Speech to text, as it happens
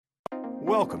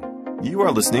Welcome. You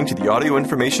are listening to the Audio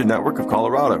Information Network of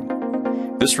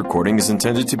Colorado. This recording is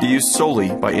intended to be used solely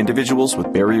by individuals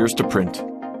with barriers to print.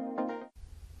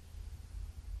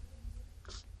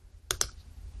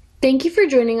 Thank you for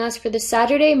joining us for the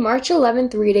Saturday, March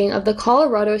 11th reading of the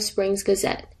Colorado Springs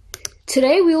Gazette.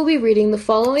 Today we will be reading the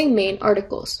following main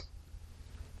articles.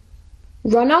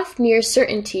 Runoff Near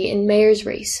Certainty in Mayor's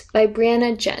Race by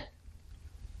Brianna Gent.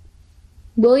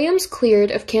 Williams Cleared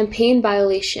of Campaign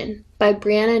Violation by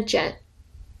Brianna Gent.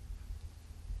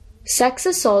 Sex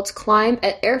Assaults Climb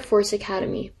at Air Force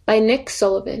Academy by Nick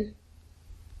Sullivan.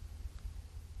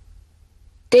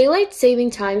 Daylight Saving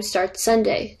Time starts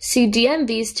Sunday. See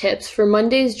DMV's tips for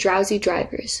Monday's drowsy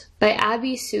drivers by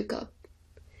Abby Sukup.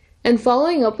 And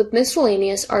following up with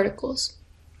miscellaneous articles.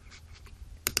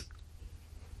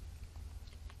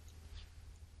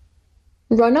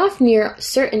 Runoff Near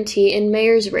Certainty in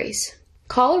Mayor's Race.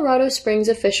 Colorado Springs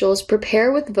officials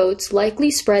prepare with votes likely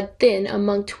spread thin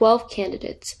among 12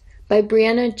 candidates by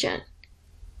Brianna Gent.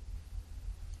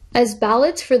 As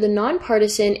ballots for the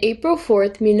nonpartisan April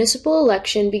 4th municipal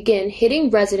election begin hitting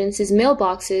residents'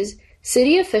 mailboxes,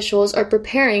 city officials are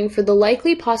preparing for the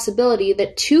likely possibility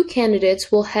that two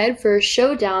candidates will head for a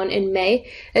showdown in May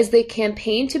as they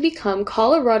campaign to become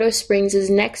Colorado Springs'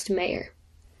 next mayor.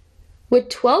 With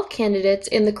 12 candidates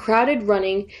in the crowded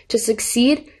running to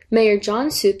succeed Mayor John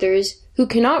Suthers, who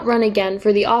cannot run again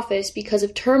for the office because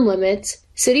of term limits,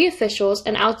 city officials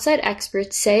and outside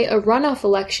experts say a runoff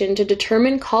election to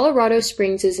determine Colorado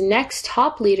Springs' next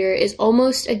top leader is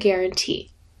almost a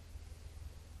guarantee.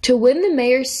 To win the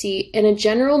mayor's seat in a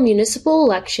general municipal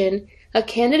election, a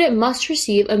candidate must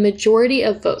receive a majority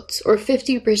of votes, or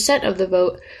 50% of the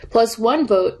vote, plus one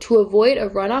vote to avoid a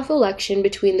runoff election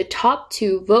between the top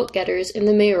two vote-getters in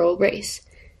the mayoral race,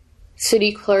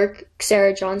 City Clerk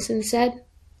Sarah Johnson said.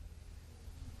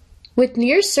 With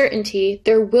near certainty,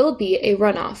 there will be a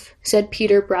runoff, said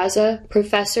Peter Braza,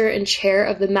 professor and chair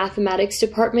of the mathematics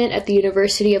department at the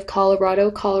University of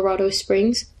Colorado, Colorado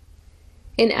Springs.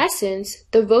 In essence,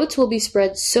 the votes will be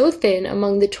spread so thin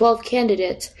among the 12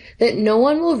 candidates that no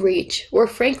one will reach, or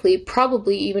frankly,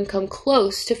 probably even come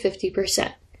close to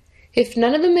 50%. If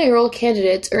none of the mayoral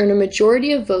candidates earn a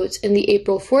majority of votes in the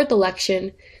April 4th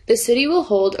election, the city will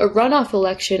hold a runoff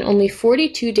election only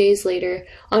 42 days later,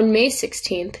 on May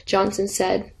 16th, Johnson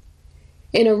said.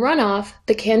 In a runoff,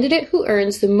 the candidate who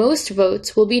earns the most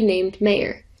votes will be named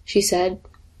mayor, she said.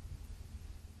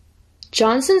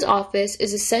 Johnson's office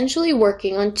is essentially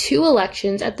working on two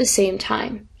elections at the same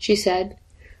time, she said.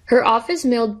 Her office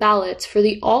mailed ballots for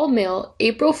the all-mail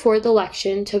April 4th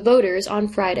election to voters on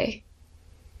Friday.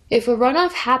 If a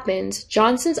runoff happens,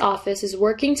 Johnson's office is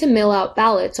working to mail out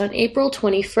ballots on April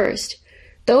 21st,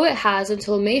 though it has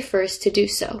until May 1st to do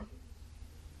so.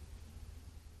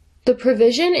 The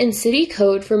provision in city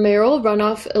code for mayoral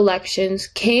runoff elections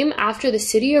came after the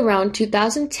city around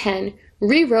 2010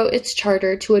 rewrote its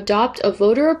charter to adopt a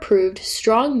voter-approved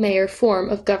strong mayor form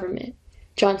of government,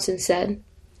 Johnson said.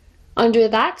 Under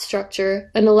that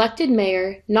structure, an elected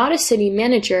mayor, not a city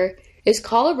manager, is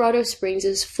Colorado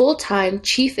Springs' full-time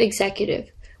chief executive,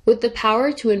 with the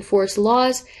power to enforce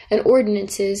laws and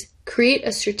ordinances, create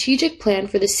a strategic plan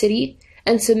for the city,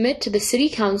 and submit to the city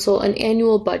council an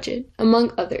annual budget,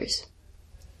 among others.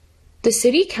 The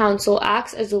city council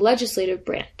acts as the legislative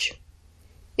branch.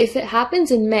 If it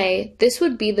happens in May, this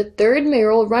would be the third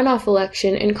mayoral runoff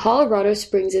election in Colorado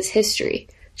Springs' history,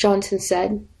 Johnson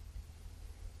said.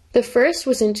 The first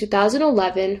was in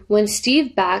 2011 when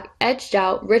Steve Back edged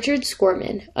out Richard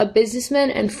Skorman, a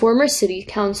businessman and former city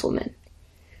councilman.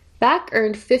 Back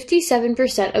earned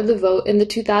 57% of the vote in the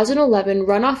 2011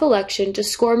 runoff election to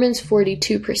Skorman's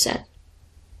 42%.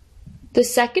 The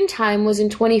second time was in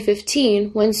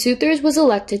 2015 when Suthers was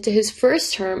elected to his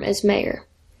first term as mayor.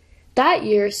 That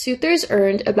year, Suthers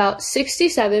earned about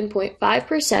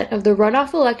 67.5% of the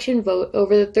runoff election vote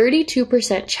over the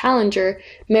 32% challenger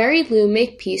Mary Lou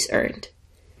Makepeace earned.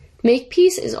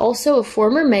 Makepeace is also a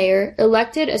former mayor,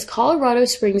 elected as Colorado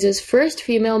Springs' first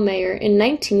female mayor in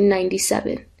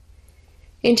 1997.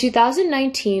 In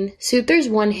 2019, Suthers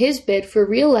won his bid for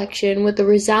re-election with a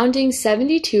resounding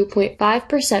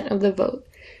 72.5% of the vote,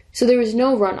 so there was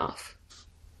no runoff.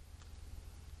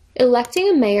 Electing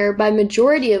a mayor by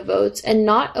majority of votes and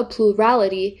not a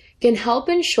plurality can help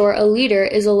ensure a leader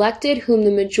is elected whom the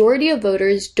majority of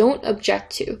voters don't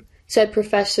object to, said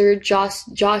Professor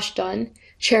Josh Dunn,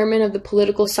 chairman of the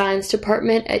Political Science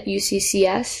Department at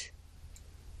UCCS.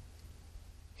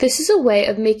 This is a way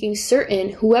of making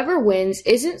certain whoever wins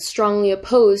isn't strongly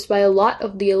opposed by a lot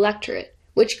of the electorate,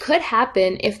 which could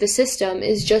happen if the system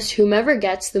is just whomever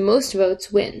gets the most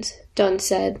votes wins, Dunn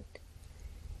said.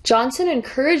 Johnson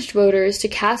encouraged voters to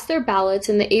cast their ballots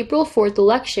in the April 4th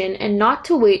election and not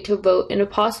to wait to vote in a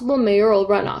possible mayoral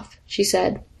runoff, she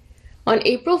said. On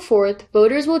April 4th,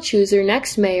 voters will choose their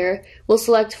next mayor, will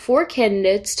select 4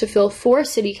 candidates to fill 4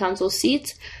 city council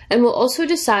seats, and will also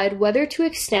decide whether to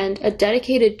extend a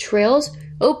dedicated trails,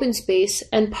 open space,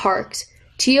 and parks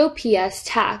 (TOPS)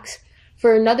 tax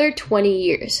for another 20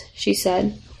 years, she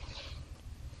said.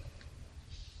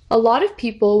 A lot of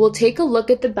people will take a look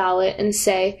at the ballot and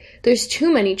say, there's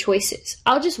too many choices,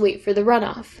 I'll just wait for the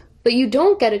runoff. But you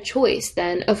don't get a choice,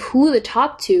 then, of who the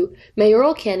top 2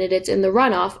 mayoral candidates in the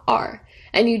runoff are,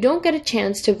 and you don't get a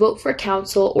chance to vote for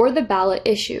council or the ballot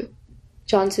issue,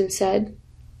 Johnson said.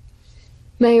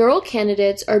 Mayoral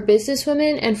candidates are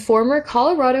businesswomen and former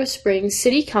Colorado Springs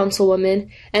City Councilwoman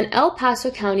and El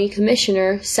Paso County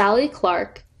Commissioner Sally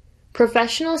Clark,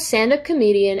 professional stand-up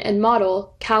comedian and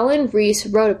model Callan Reese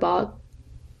Rodebaugh,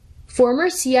 former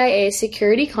CIA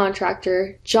security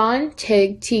contractor John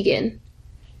Tig Teagan,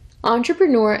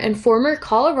 entrepreneur and former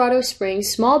Colorado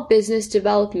Springs Small Business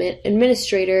Development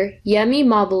Administrator Yemi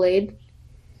Mobilade,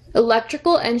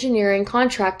 electrical engineering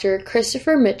contractor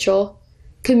Christopher Mitchell,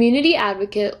 community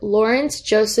advocate Lawrence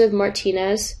Joseph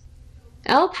Martinez,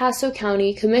 El Paso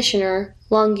County Commissioner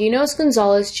Longinos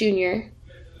Gonzalez Jr.,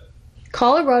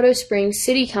 Colorado Springs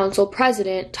City Council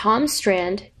President Tom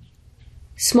Strand,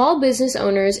 small business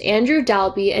owners Andrew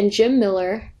Dalby and Jim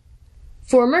Miller,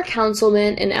 former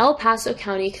councilman and El Paso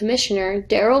County Commissioner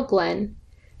Darrell Glenn,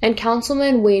 and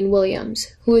Councilman Wayne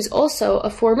Williams, who is also a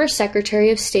former Secretary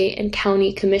of State and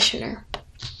County Commissioner.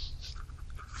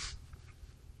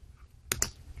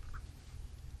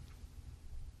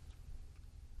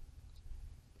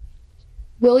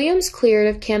 Williams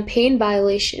cleared of campaign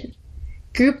violation.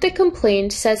 Group that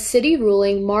complained says city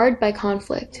ruling marred by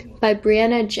conflict, by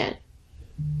Brianna Gent.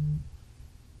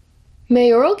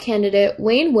 Mayoral candidate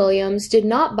Wayne Williams did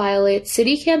not violate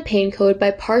city campaign code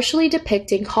by partially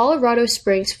depicting Colorado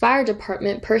Springs Fire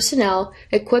Department personnel,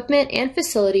 equipment, and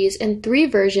facilities in 3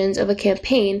 versions of a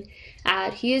campaign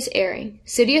ad he is airing,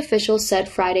 city officials said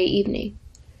Friday evening.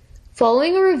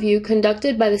 Following a review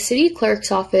conducted by the city clerk's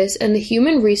office and the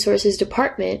Human Resources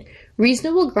Department,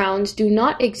 reasonable grounds do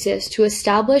not exist to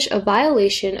establish a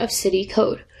violation of city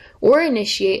code or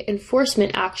initiate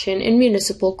enforcement action in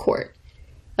municipal court,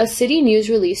 a city news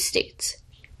release states.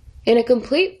 In a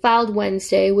complaint filed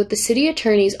Wednesday with the city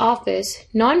attorney's office,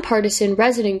 nonpartisan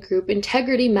resident group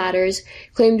Integrity Matters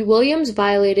claimed Williams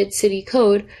violated city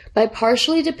code by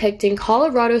partially depicting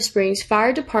Colorado Springs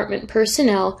Fire Department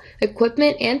personnel,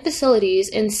 equipment, and facilities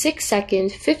in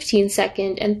 6-second,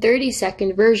 15-second, and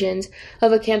 30-second versions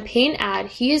of a campaign ad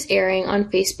he is airing on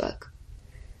Facebook.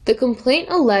 The complaint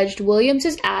alleged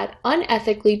Williams' ad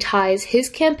unethically ties his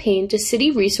campaign to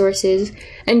city resources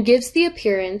and gives the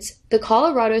appearance the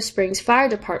Colorado Springs Fire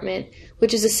Department,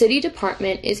 which is a city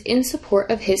department, is in support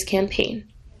of his campaign.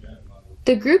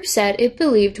 The group said it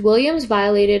believed Williams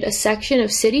violated a section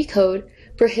of city code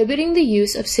prohibiting the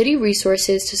use of city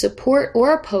resources to support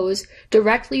or oppose,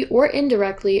 directly or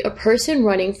indirectly, a person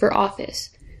running for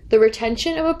office, the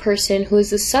retention of a person who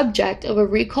is the subject of a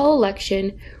recall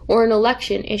election or an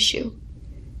election issue.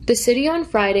 The city on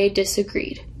Friday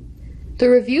disagreed. The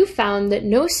review found that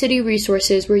no city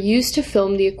resources were used to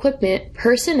film the equipment,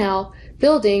 personnel,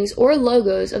 buildings, or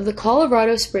logos of the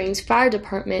Colorado Springs Fire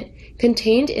Department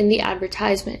contained in the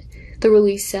advertisement, the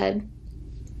release said.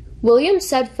 Williams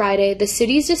said Friday the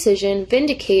city's decision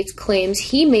vindicates claims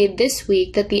he made this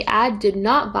week that the ad did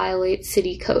not violate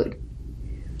city code.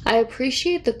 I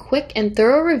appreciate the quick and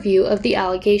thorough review of the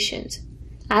allegations.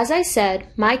 As I said,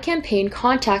 my campaign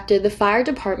contacted the fire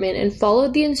department and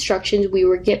followed the instructions we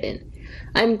were given.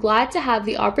 I'm glad to have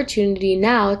the opportunity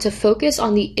now to focus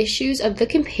on the issues of the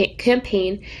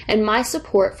campaign and my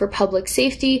support for public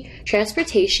safety,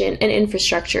 transportation and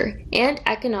infrastructure, and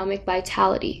economic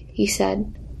vitality, he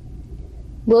said.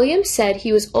 Williams said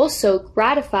he was also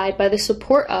gratified by the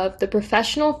support of the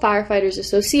Professional Firefighters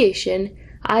Association,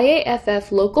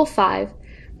 IAFF Local 5,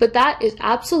 but that is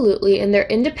absolutely in their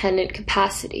independent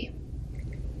capacity.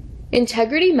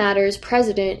 Integrity Matters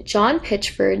President John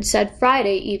Pitchford said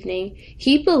Friday evening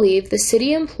he believed the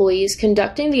city employees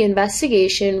conducting the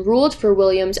investigation ruled for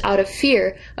Williams out of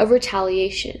fear of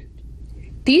retaliation.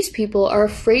 These people are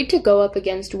afraid to go up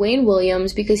against Wayne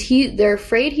Williams because they're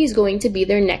afraid he's going to be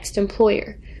their next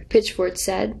employer, Pitchford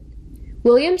said.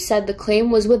 Williams said the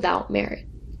claim was without merit.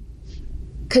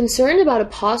 Concerned about a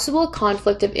possible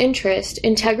conflict of interest,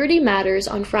 Integrity Matters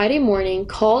on Friday morning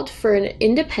called for an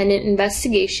independent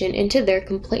investigation into their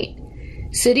complaint.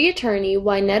 City Attorney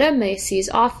Wynetta Macy's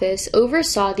office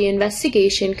oversaw the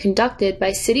investigation conducted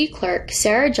by City Clerk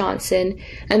Sarah Johnson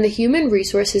and the Human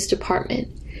Resources Department,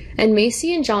 and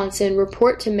Macy and Johnson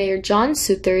report to Mayor John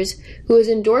Suthers, who has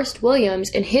endorsed Williams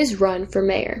in his run for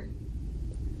mayor.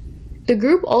 The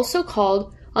group also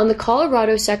called on the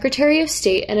Colorado Secretary of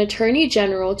State and Attorney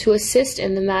General to assist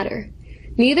in the matter.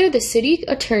 Neither the city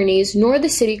attorney's nor the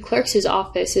city clerk's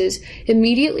offices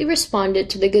immediately responded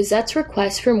to the Gazette's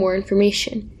request for more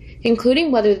information,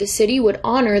 including whether the city would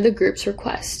honor the group's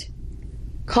request.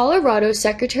 Colorado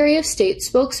Secretary of State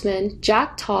spokesman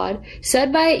Jack Todd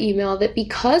said via email that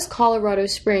because Colorado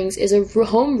Springs is a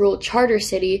home-rule charter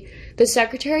city, the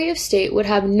Secretary of State would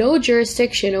have no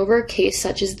jurisdiction over a case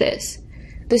such as this.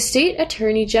 The state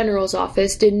attorney general's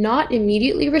office did not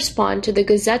immediately respond to the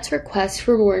Gazette's request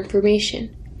for more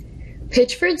information.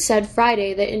 Pitchford said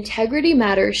Friday that Integrity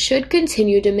Matters should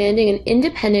continue demanding an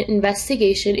independent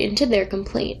investigation into their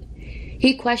complaint.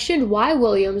 He questioned why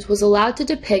Williams was allowed to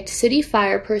depict city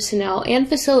fire personnel and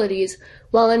facilities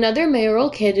while another mayoral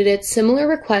candidate's similar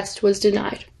request was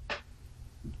denied.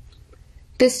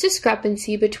 This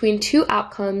discrepancy between two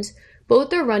outcomes,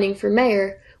 both are running for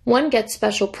mayor, one gets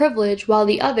special privilege while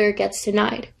the other gets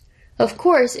denied. Of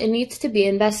course, it needs to be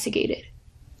investigated.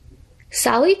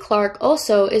 Sally Clark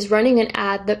also is running an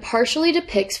ad that partially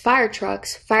depicts fire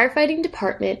trucks, firefighting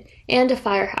department, and a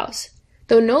firehouse,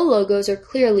 though no logos are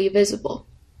clearly visible.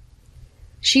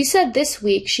 She said this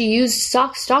week she used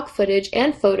stock footage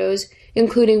and photos,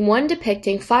 including one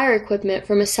depicting fire equipment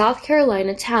from a South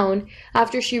Carolina town,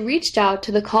 after she reached out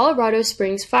to the Colorado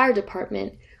Springs Fire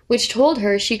Department, which told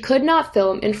her she could not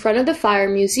film in front of the Fire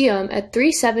Museum at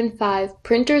 375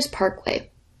 Printers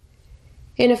Parkway.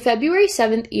 In a February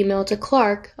 7th email to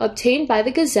Clark, obtained by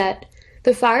the Gazette,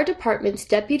 the fire department's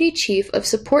Deputy Chief of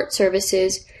Support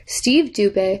Services, Steve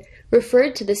Dubé,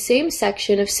 referred to the same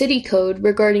section of City Code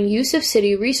regarding use of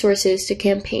city resources to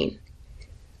campaign.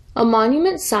 A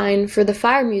monument sign for the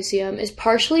Fire Museum is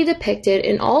partially depicted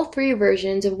in all three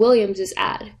versions of Williams's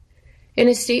ad. In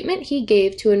a statement he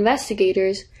gave to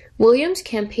investigators, Williams'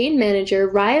 campaign manager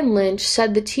Ryan Lynch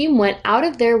said the team went out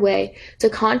of their way to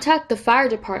contact the fire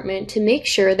department to make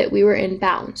sure that we were in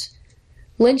bounds.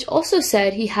 Lynch also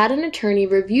said he had an attorney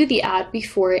review the ad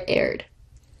before it aired.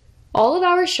 All of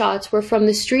our shots were from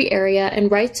the street area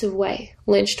and rights of way,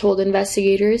 Lynch told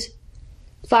investigators.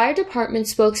 Fire department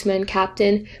spokesman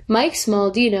Captain Mike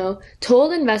Smaldino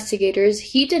told investigators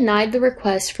he denied the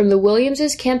request from the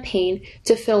Williamses' campaign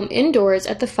to film indoors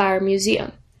at the Fire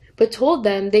Museum, but told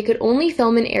them they could only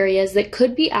film in areas that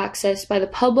could be accessed by the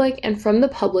public and from the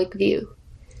public view.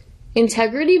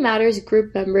 Integrity Matters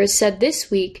group members said this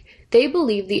week they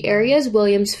believe the areas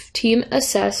Williams' team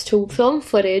assessed to film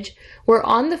footage were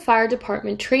on the fire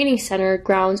department training center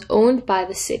grounds owned by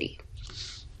the city.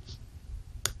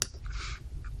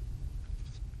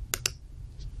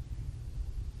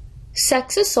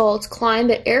 Sex Assaults Climb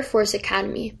at Air Force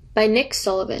Academy by Nick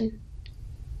Sullivan.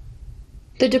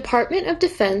 The Department of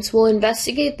Defense will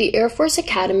investigate the Air Force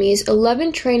Academy's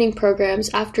 11 training programs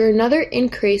after another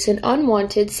increase in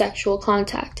unwanted sexual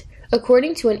contact,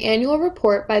 according to an annual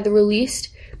report released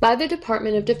by the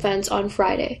Department of Defense on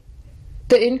Friday.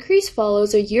 The increase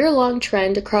follows a year-long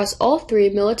trend across all three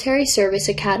military service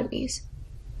academies.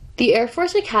 The Air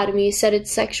Force Academy said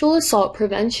its sexual assault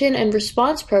prevention and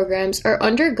response programs are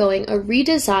undergoing a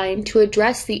redesign to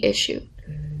address the issue.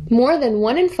 More than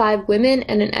 1 in 5 women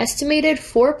and an estimated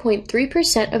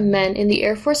 4.3% of men in the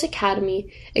Air Force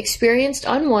Academy experienced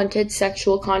unwanted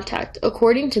sexual contact,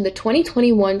 according to the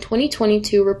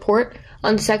 2021-2022 report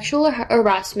on sexual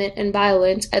harassment and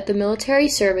violence at the military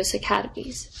service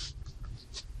academies.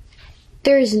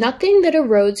 There is nothing that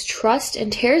erodes trust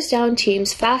and tears down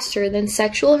teams faster than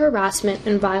sexual harassment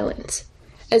and violence.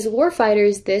 As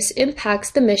warfighters, this impacts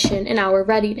the mission and our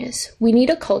readiness. We need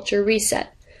a culture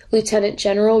reset, Lieutenant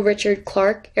General Richard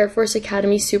Clark, Air Force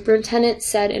Academy Superintendent,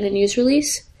 said in a news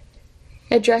release.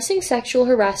 Addressing sexual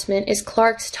harassment is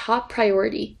Clark's top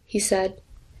priority, he said.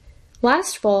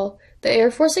 Last fall, the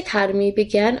Air Force Academy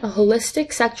began a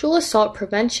holistic sexual assault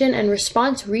prevention and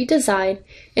response redesign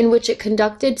in which it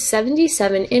conducted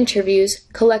 77 interviews,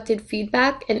 collected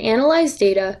feedback, and analyzed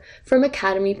data from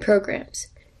Academy programs.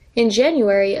 In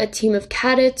January, a team of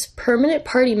cadets, permanent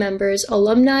party members,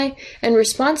 alumni, and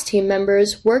response team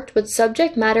members worked with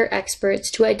subject matter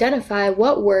experts to identify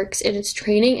what works in its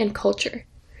training and culture.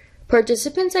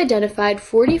 Participants identified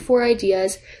 44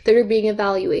 ideas that are being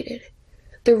evaluated.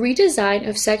 The redesign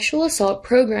of sexual assault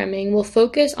programming will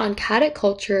focus on cadet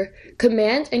culture,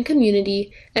 command and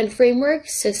community, and framework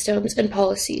systems and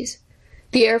policies.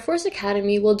 The Air Force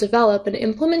Academy will develop an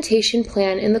implementation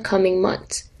plan in the coming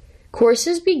months.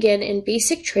 Courses begin in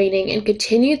basic training and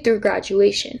continue through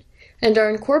graduation, and are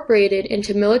incorporated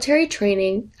into military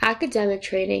training, academic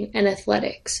training, and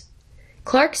athletics.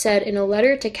 Clark said in a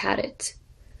letter to cadets,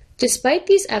 "Despite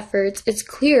these efforts, it's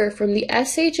clear from the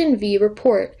SH&V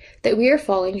report that we are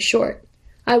falling short.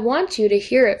 I want you to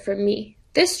hear it from me.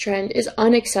 This trend is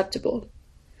unacceptable."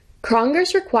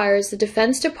 Congress requires the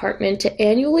Defense Department to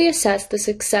annually assess the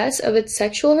success of its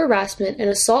sexual harassment and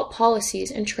assault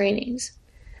policies and trainings.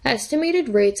 Estimated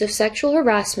rates of sexual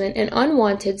harassment and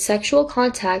unwanted sexual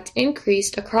contact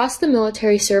increased across the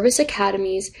military service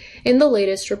academies in the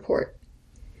latest report.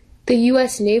 The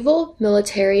U.S. Naval,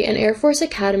 Military, and Air Force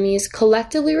academies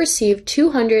collectively received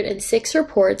 206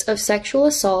 reports of sexual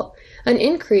assault, an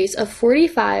increase of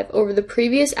 45 over the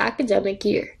previous academic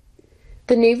year.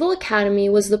 The Naval Academy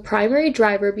was the primary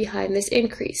driver behind this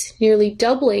increase, nearly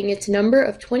doubling its number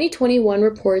of 2021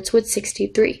 reports with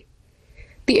 63.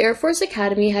 The Air Force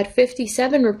Academy had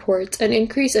 57 reports, an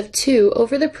increase of 2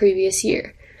 over the previous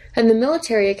year, and the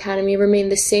Military Academy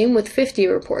remained the same with 50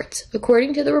 reports,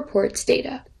 according to the report's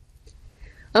data.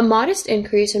 A modest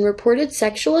increase in reported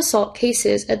sexual assault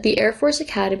cases at the Air Force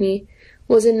Academy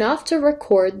was enough to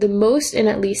record the most in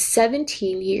at least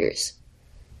 17 years.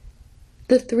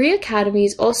 The three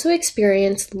academies also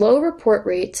experienced low report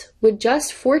rates, with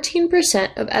just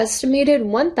 14% of estimated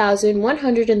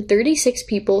 1,136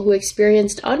 people who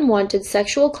experienced unwanted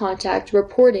sexual contact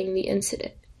reporting the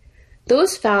incident.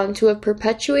 Those found to have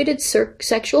perpetuated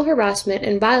sexual harassment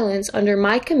and violence under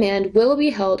my command will be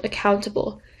held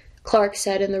accountable, Clark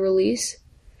said in the release.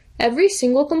 Every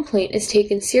single complaint is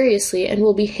taken seriously and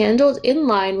will be handled in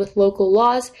line with local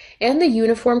laws and the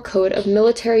Uniform Code of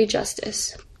Military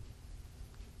Justice.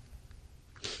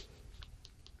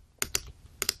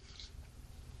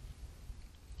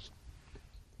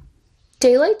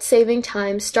 Daylight saving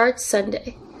time starts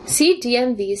Sunday. See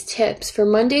DMV's tips for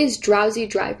Monday's drowsy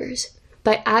drivers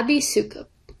by Abby Sukup.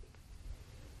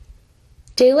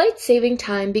 Daylight saving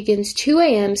time begins 2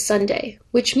 a.m. Sunday,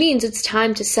 which means it's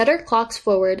time to set our clocks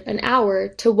forward an hour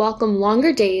to welcome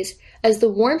longer days as the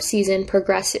warm season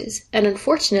progresses, and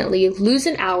unfortunately lose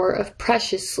an hour of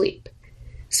precious sleep.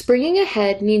 Springing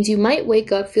ahead means you might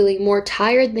wake up feeling more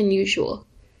tired than usual.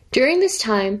 During this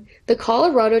time, the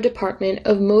Colorado Department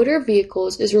of Motor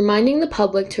Vehicles is reminding the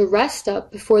public to rest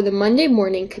up before the Monday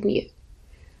morning commute.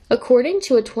 According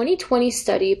to a 2020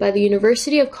 study by the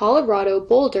University of Colorado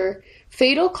Boulder,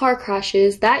 fatal car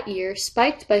crashes that year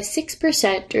spiked by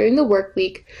 6% during the work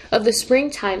week of the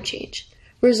spring time change,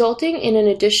 resulting in an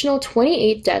additional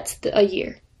 28 deaths a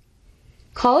year.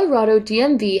 Colorado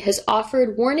DMV has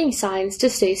offered warning signs to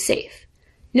stay safe.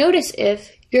 Notice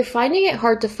if you're finding it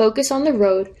hard to focus on the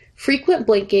road, frequent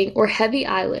blinking, or heavy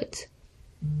eyelids,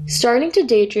 starting to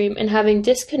daydream and having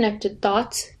disconnected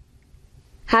thoughts,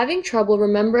 having trouble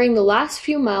remembering the last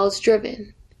few miles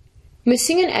driven,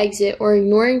 missing an exit or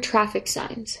ignoring traffic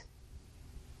signs,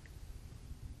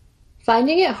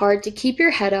 finding it hard to keep your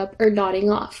head up or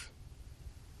nodding off,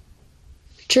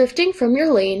 drifting from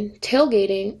your lane,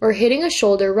 tailgating, or hitting a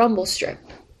shoulder rumble strip,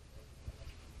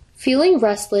 feeling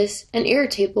restless and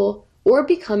irritable or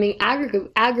becoming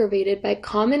aggravated by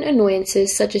common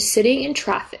annoyances such as sitting in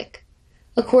traffic.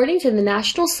 According to the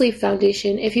National Sleep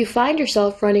Foundation, if you find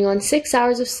yourself running on 6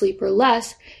 hours of sleep or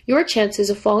less, your chances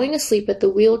of falling asleep at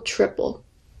the wheel triple.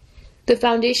 The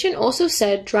foundation also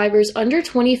said drivers under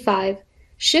 25,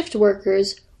 shift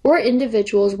workers, or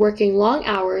individuals working long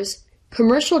hours,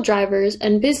 commercial drivers,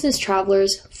 and business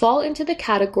travelers fall into the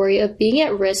category of being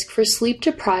at risk for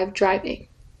sleep-deprived driving.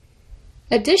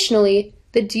 Additionally,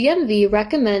 the DMV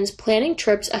recommends planning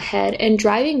trips ahead and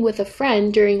driving with a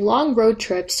friend during long road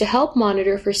trips to help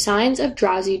monitor for signs of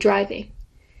drowsy driving.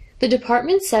 The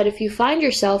department said if you find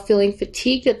yourself feeling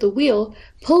fatigued at the wheel,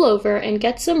 pull over and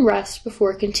get some rest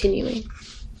before continuing.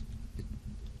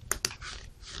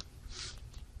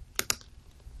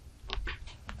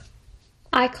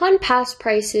 Icon Pass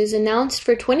prices announced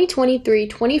for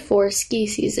 2023-24 ski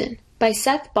season by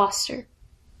Seth Boster.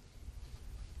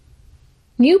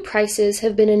 New prices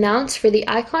have been announced for the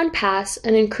Icon Pass,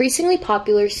 an increasingly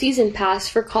popular season pass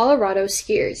for Colorado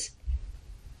skiers.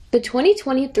 The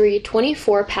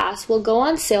 2023-24 pass will go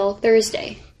on sale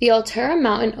Thursday, the Altera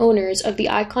Mountain owners of the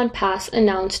Icon Pass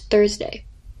announced Thursday.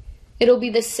 It'll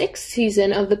be the 6th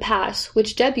season of the pass,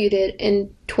 which debuted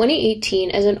in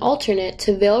 2018 as an alternate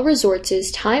to Vail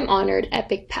Resorts' time-honored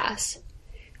Epic Pass.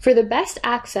 For the best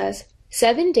access,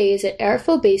 7 days at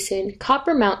Arifo Basin,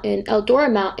 Copper Mountain,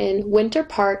 Eldora Mountain, Winter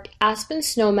Park, Aspen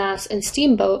Snowmass, and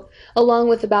Steamboat, along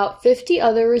with about 50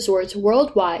 other resorts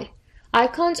worldwide,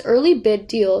 Icon's early bid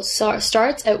deal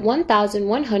starts at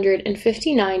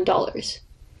 $1,159.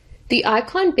 The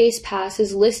Icon Base Pass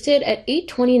is listed at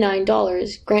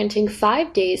 $829, granting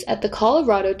 5 days at the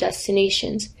Colorado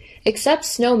destinations, except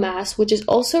Snowmass, which is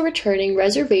also returning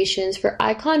reservations for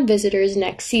Icon visitors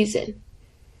next season.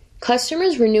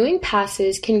 Customers renewing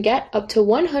passes can get up to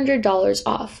 $100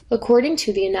 off, according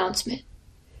to the announcement.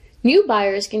 New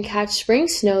buyers can catch spring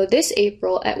snow this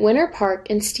April at Winter Park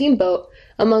and Steamboat,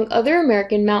 among other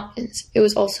American mountains, it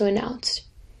was also announced.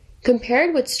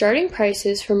 Compared with starting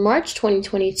prices for March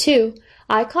 2022,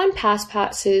 Icon Pass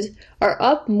passes are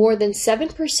up more than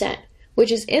 7%,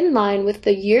 which is in line with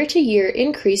the year-to-year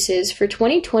increases for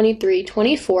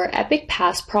 2023-24 Epic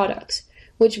Pass products,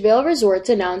 which Vail Resorts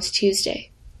announced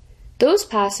Tuesday. Those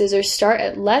passes are start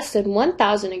at less than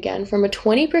 $1,000 again from a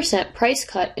 20% price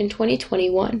cut in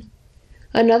 2021.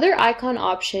 Another Icon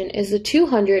option is the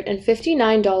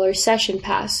 $259 Session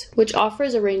Pass, which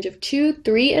offers a range of 2,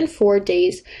 3, and 4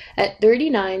 days at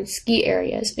 39 ski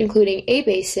areas, including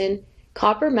A-Basin,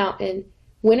 Copper Mountain,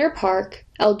 Winter Park,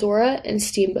 Eldora, and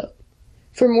Steamboat.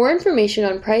 For more information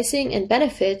on pricing and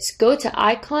benefits, go to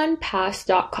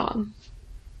iconpass.com.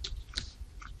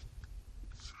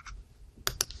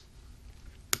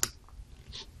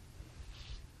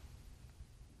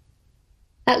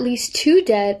 At least 2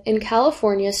 dead in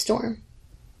California storm.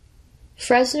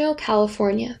 Fresno,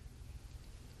 California.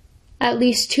 At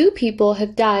least 2 people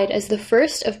have died as the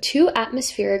first of 2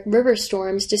 atmospheric river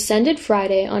storms descended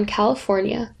Friday on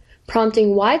California,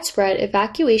 prompting widespread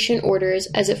evacuation orders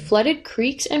as it flooded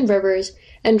creeks and rivers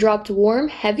and dropped warm,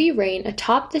 heavy rain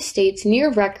atop the state's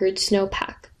near-record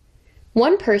snowpack.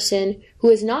 One person, who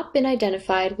has not been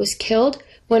identified, was killed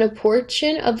when a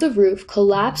portion of the roof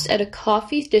collapsed at a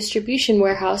coffee distribution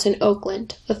warehouse in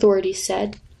Oakland, authorities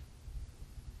said.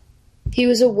 He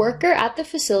was a worker at the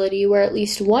facility where at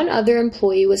least one other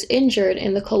employee was injured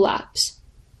in the collapse.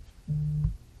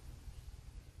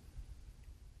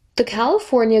 The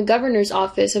California Governor's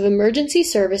Office of Emergency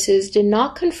Services did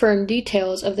not confirm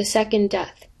details of the second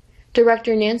death.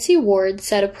 Director Nancy Ward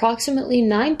said approximately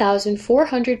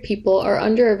 9,400 people are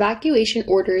under evacuation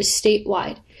orders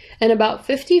statewide, and about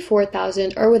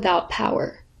 54,000 are without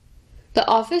power. The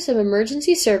Office of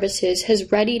Emergency Services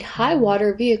has readied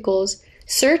high-water vehicles,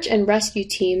 search and rescue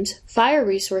teams, fire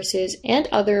resources, and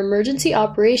other emergency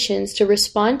operations to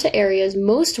respond to areas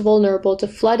most vulnerable to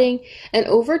flooding and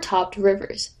overtopped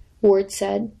rivers, Ward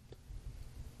said.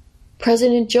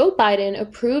 President Joe Biden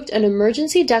approved an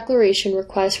emergency declaration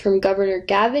request from Governor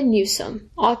Gavin Newsom,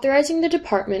 authorizing the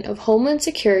Department of Homeland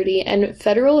Security and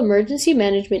Federal Emergency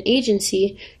Management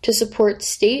Agency to support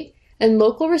state and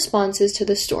local responses to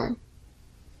the storm.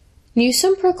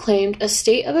 Newsom proclaimed a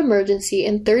state of emergency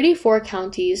in 34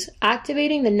 counties,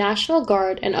 activating the National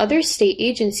Guard and other state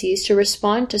agencies to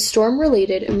respond to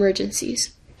storm-related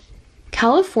emergencies.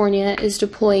 California is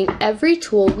deploying every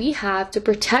tool we have to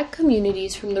protect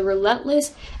communities from the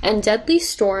relentless and deadly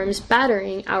storms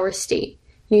battering our state,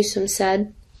 Newsom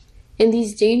said. In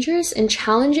these dangerous and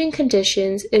challenging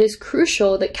conditions, it is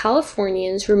crucial that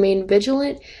Californians remain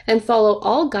vigilant and follow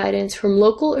all guidance from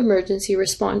local emergency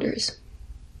responders.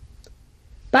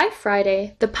 By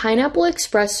Friday, the Pineapple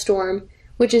Express storm,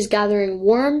 which is gathering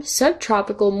warm,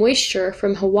 subtropical moisture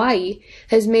from Hawaii,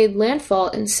 has made landfall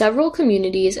in several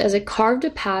communities as it carved a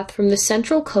path from the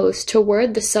central coast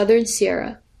toward the southern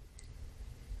Sierra.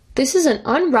 This is an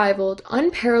unrivaled,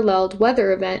 unparalleled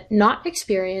weather event not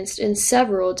experienced in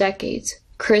several decades,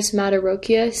 Chris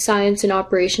Matarokia, Science and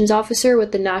Operations Officer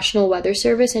with the National Weather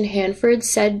Service in Hanford,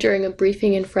 said during a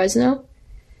briefing in Fresno.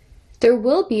 There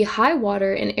will be high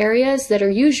water in areas that are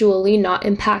usually not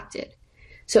impacted,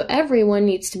 so everyone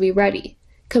needs to be ready.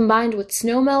 Combined with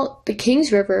snowmelt, the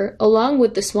Kings River, along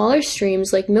with the smaller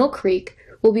streams like Mill Creek,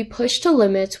 will be pushed to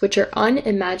limits which are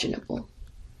unimaginable.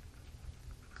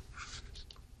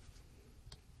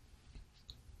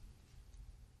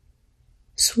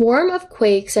 Swarm of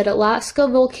quakes at Alaska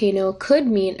volcano could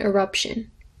mean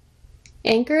eruption.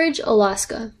 Anchorage,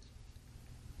 Alaska.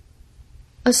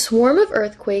 A swarm of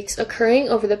earthquakes occurring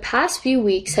over the past few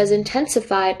weeks has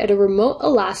intensified at a remote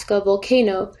Alaska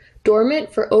volcano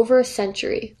dormant for over a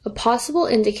century, a possible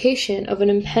indication of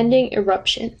an impending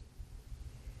eruption.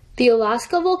 The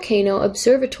Alaska Volcano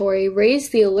Observatory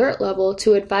raised the alert level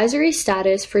to advisory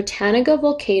status for Tanaga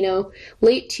Volcano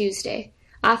late Tuesday,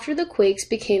 after the quakes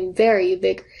became very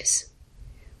vigorous.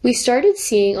 We started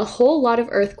seeing a whole lot of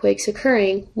earthquakes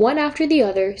occurring, one after the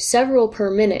other, several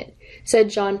per minute, said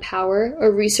John Power, a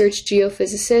research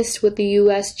geophysicist with the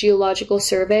U.S. Geological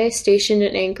Survey stationed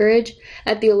in Anchorage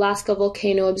at the Alaska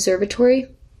Volcano Observatory.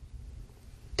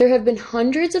 There have been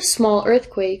hundreds of small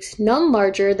earthquakes, none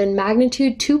larger than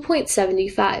magnitude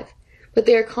 2.75, but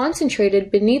they are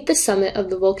concentrated beneath the summit of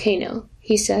the volcano,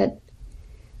 he said.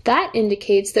 That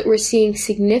indicates that we're seeing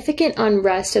significant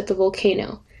unrest at the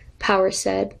volcano, Power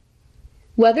said.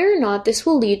 Whether or not this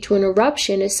will lead to an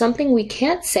eruption is something we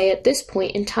can't say at this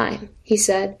point in time, he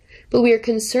said, but we are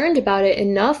concerned about it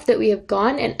enough that we have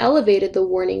gone and elevated the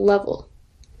warning level.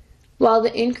 While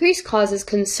the increase causes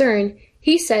concern,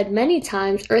 he said many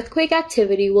times earthquake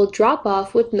activity will drop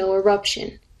off with no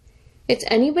eruption. It's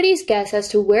anybody's guess as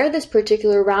to where this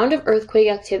particular round of earthquake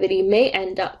activity may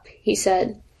end up, he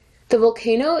said. The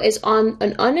volcano is on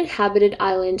an uninhabited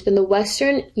island in the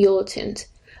western Yucatán,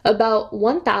 about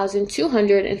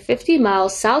 1,250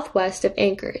 miles southwest of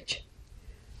Anchorage.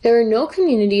 There are no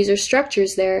communities or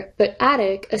structures there, but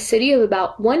Attic, a city of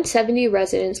about 170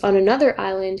 residents on another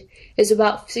island, is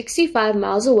about 65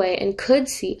 miles away and could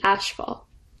see ashfall.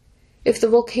 If the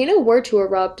volcano were to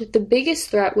erupt, the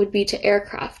biggest threat would be to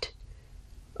aircraft.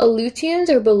 Aleutians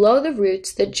are below the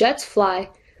routes that jets fly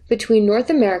between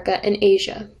North America and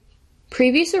Asia.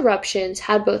 Previous eruptions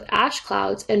had both ash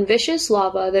clouds and viscous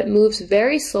lava that moves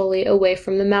very slowly away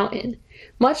from the mountain,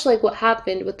 much like what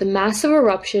happened with the massive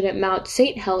eruption at Mount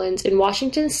St. Helens in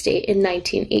Washington state in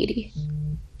 1980.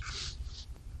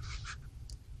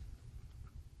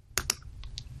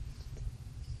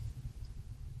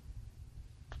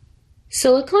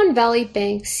 Silicon Valley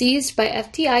Bank seized by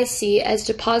FDIC as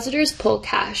depositors pull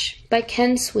cash, by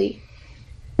Ken Sweet.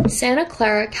 Santa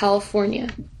Clara, California.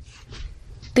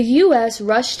 The U.S.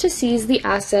 rushed to seize the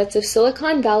assets of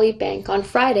Silicon Valley Bank on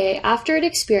Friday after it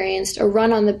experienced a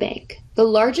run on the bank, the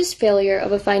largest failure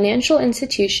of a financial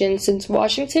institution since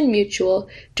Washington Mutual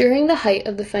during the height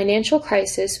of the financial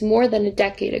crisis more than a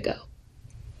decade ago.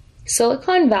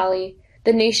 Silicon Valley,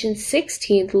 the nation's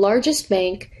 16th largest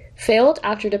bank, failed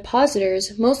after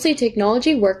depositors, mostly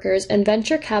technology workers and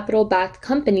venture capital-backed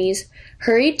companies,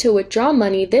 hurried to withdraw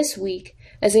money this week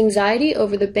as anxiety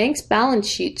over the bank's balance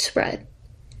sheet spread.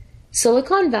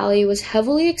 Silicon Valley was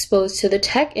heavily exposed to the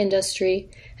tech industry,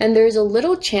 and there is a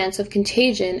little chance of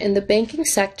contagion in the banking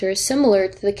sector similar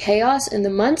to the chaos in the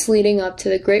months leading up to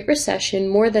the Great Recession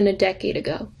more than a decade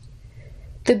ago.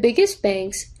 The biggest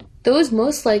banks, those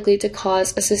most likely to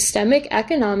cause a systemic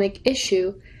economic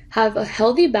issue, have a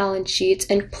healthy balance sheets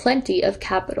and plenty of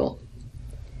capital.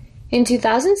 In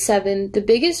 2007, the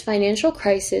biggest financial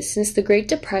crisis since the Great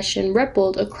Depression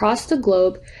rippled across the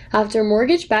globe after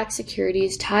mortgage-backed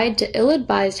securities tied to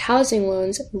ill-advised housing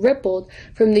loans rippled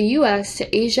from the U.S.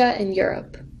 to Asia and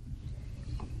Europe.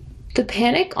 The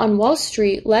panic on Wall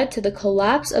Street led to the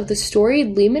collapse of the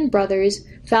storied Lehman Brothers,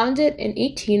 founded in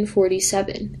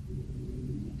 1847.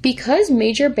 Because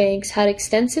major banks had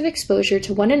extensive exposure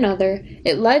to one another,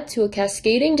 it led to a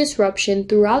cascading disruption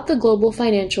throughout the global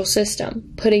financial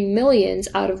system, putting millions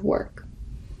out of work.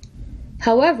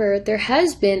 However, there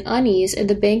has been unease in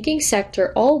the banking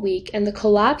sector all week, and the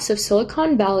collapse of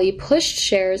Silicon Valley pushed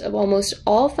shares of almost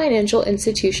all financial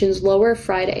institutions lower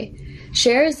Friday,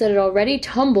 shares that had already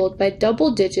tumbled by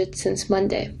double digits since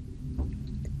Monday.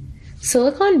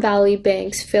 Silicon Valley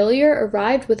Bank's failure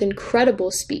arrived with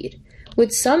incredible speed,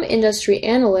 with some industry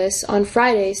analysts on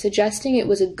Friday suggesting it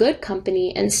was a good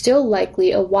company and still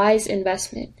likely a wise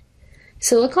investment.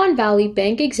 Silicon Valley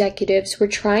Bank executives were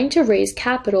trying to raise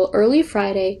capital early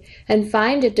Friday and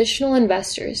find additional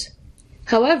investors.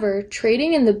 However,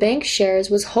 trading in the bank shares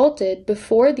was halted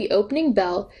before the opening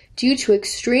bell due to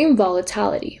extreme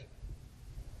volatility.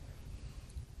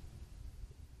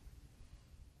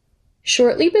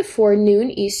 Shortly before noon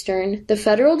Eastern, the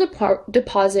Federal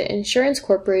Deposit Insurance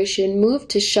Corporation moved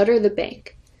to shutter the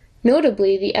bank.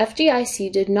 Notably, the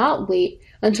FDIC did not wait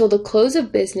until the close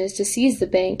of business to seize the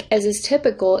bank, as is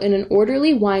typical in an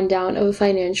orderly wind-down of a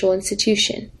financial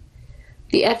institution.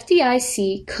 The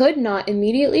FDIC could not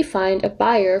immediately find a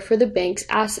buyer for the bank's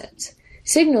assets,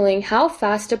 signaling how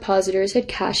fast depositors had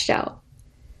cashed out.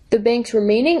 The bank's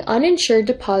remaining uninsured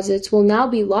deposits will now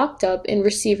be locked up in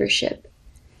receivership.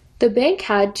 The bank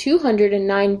had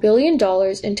 $209 billion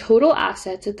in total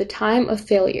assets at the time of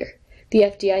failure, the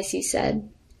FDIC said.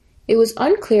 It was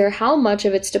unclear how much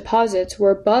of its deposits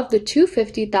were above the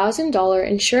 $250,000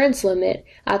 insurance limit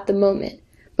at the moment,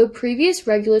 but previous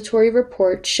regulatory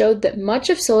reports showed that much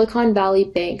of Silicon Valley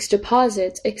Bank's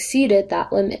deposits exceeded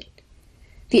that limit.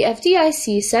 The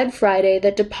FDIC said Friday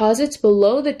that deposits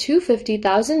below the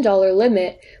 $250,000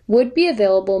 limit would be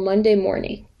available Monday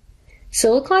morning.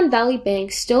 Silicon Valley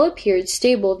Bank still appeared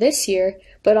stable this year,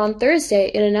 but on Thursday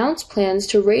it announced plans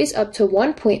to raise up to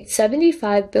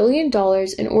 $1.75 billion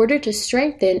in order to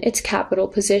strengthen its capital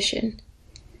position.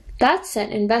 That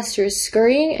sent investors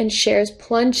scurrying and shares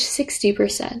plunged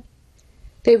 60%.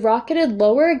 They rocketed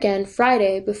lower again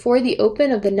Friday before the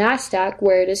open of the Nasdaq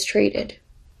where it is traded.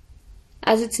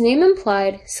 As its name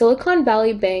implied, Silicon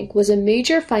Valley Bank was a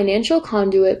major financial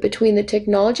conduit between the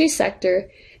technology sector,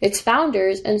 its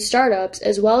founders, and startups,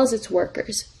 as well as its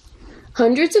workers.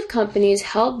 Hundreds of companies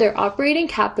held their operating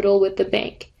capital with the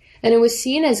bank, and it was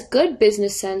seen as good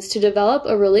business sense to develop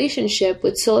a relationship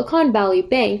with Silicon Valley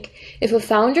Bank if a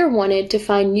founder wanted to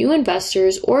find new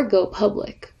investors or go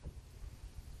public.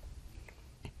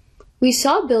 We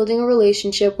saw building a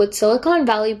relationship with Silicon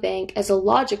Valley Bank as a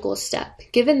logical step,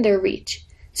 given their reach,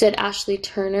 said Ashley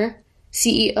Turner,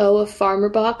 CEO of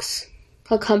PharmerBox,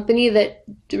 a company that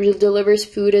delivers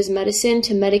food as medicine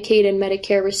to Medicaid and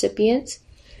Medicare recipients.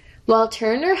 While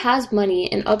Turner has money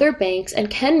in other banks and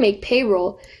can make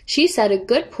payroll, she said a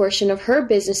good portion of her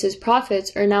business's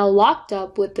profits are now locked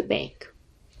up with the bank.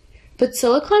 But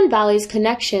Silicon Valley's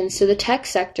connections to the tech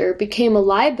sector became a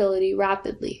liability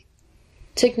rapidly.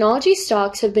 Technology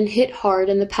stocks have been hit hard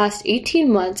in the past 18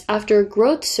 months after a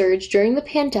growth surge during the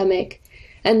pandemic,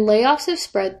 and layoffs have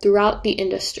spread throughout the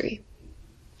industry.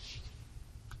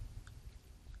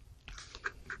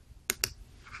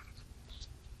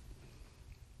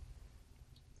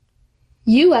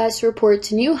 U.S.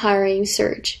 reports new hiring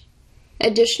surge.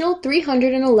 Additional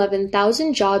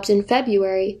 311,000 jobs in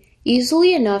February,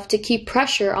 easily enough to keep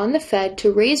pressure on the Fed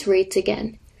to raise rates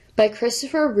again, by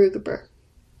Christopher Rugaber.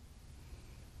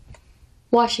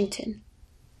 Washington.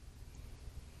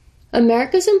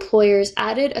 America's employers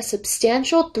added a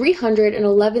substantial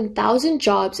 311,000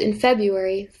 jobs in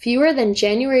February, fewer than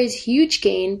January's huge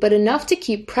gain, but enough to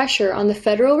keep pressure on the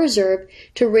Federal Reserve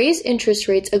to raise interest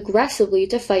rates aggressively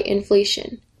to fight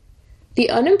inflation. The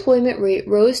unemployment rate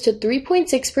rose to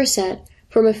 3.6%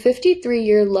 from a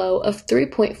 53-year low of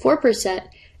 3.4%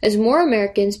 as more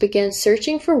Americans began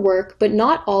searching for work, but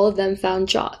not all of them found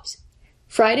jobs.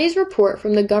 Friday's report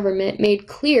from the government made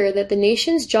clear that the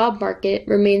nation's job market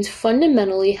remains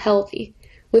fundamentally healthy,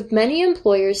 with many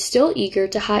employers still eager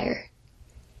to hire.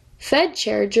 Fed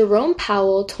Chair Jerome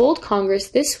Powell told Congress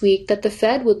this week that the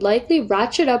Fed would likely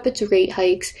ratchet up its rate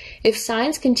hikes if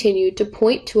signs continued to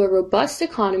point to a robust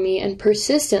economy and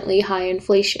persistently high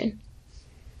inflation.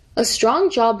 A strong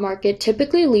job market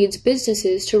typically leads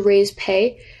businesses to raise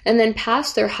pay and then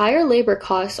pass their higher labor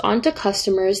costs on to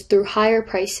customers through higher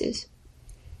prices.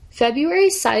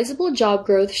 February's sizable job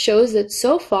growth shows that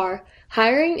so far,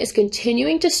 hiring is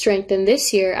continuing to strengthen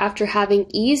this year after having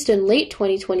eased in late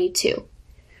 2022.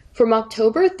 From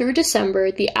October through December,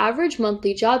 the average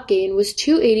monthly job gain was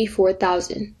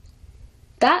 284,000.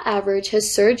 That average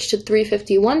has surged to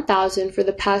 351,000 for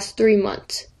the past 3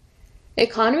 months.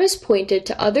 Economists pointed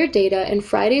to other data in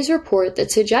Friday's report that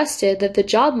suggested that the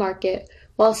job market,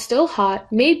 while still hot,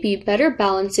 may be better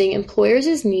balancing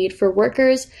employers' need for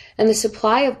workers and the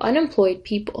supply of unemployed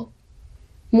people.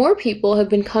 More people have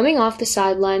been coming off the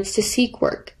sidelines to seek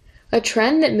work, a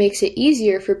trend that makes it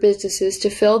easier for businesses to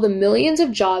fill the millions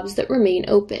of jobs that remain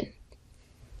open.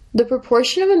 The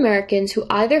proportion of Americans who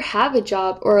either have a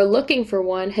job or are looking for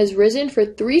one has risen for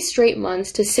 3 straight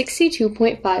months to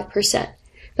 62.5%,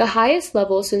 the highest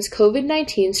level since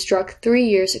COVID-19 struck 3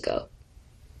 years ago.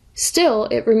 Still,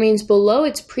 it remains below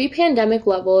its pre-pandemic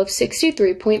level of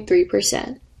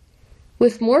 63.3%.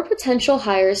 With more potential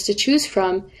hires to choose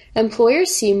from,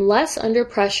 employers seem less under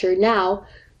pressure now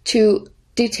to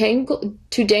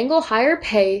dangle higher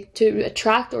pay to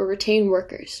attract or retain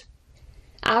workers.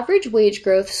 Average wage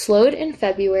growth slowed in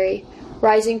February,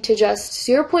 rising to just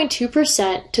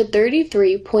 0.2% to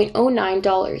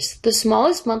 $33.09, the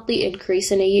smallest monthly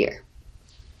increase in a year.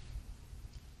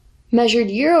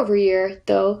 Measured year over year,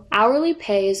 though, hourly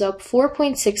pay is up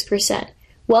 4.6%,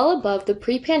 well above the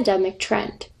pre-pandemic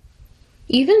trend.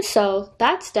 Even so,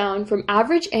 that's down from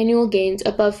average annual gains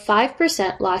above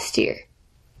 5% last year.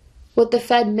 What the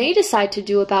Fed may decide to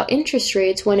do about interest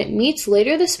rates when it meets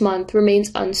later this month remains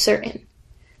uncertain.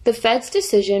 The Fed's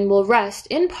decision will rest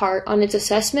in part on its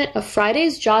assessment of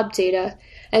Friday's job data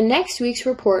and next week's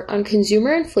report on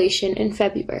consumer inflation in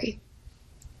February.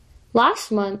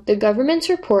 Last month, the government's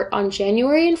report on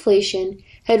January inflation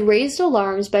had raised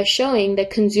alarms by showing that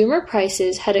consumer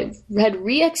prices had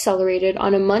re-accelerated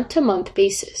on a month-to-month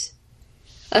basis.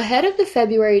 Ahead of the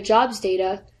February jobs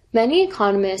data, many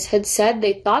economists had said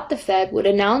they thought the Fed would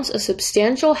announce a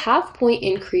substantial half-point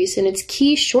increase in its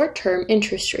key short-term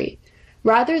interest rate,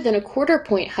 rather than a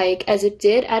quarter-point hike as it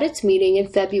did at its meeting in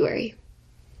February.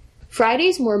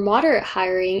 Friday's more moderate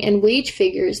hiring and wage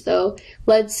figures, though,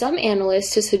 led some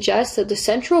analysts to suggest that the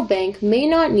central bank may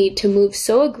not need to move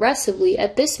so aggressively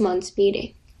at this month's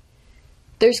meeting.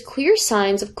 "There's clear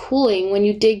signs of cooling when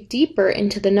you dig deeper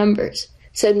into the numbers,"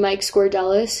 said Mike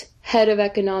Scordelis, head of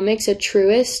economics at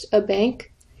Truist, a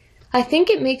bank. "I think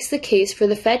it makes the case for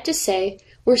the Fed to say,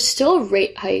 we'll still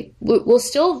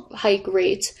hike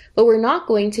rates, but we're not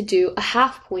going to do a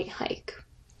half-point hike."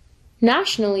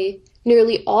 Nationally,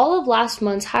 nearly all of last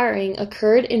month's hiring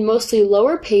occurred in mostly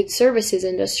lower-paid services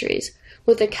industries,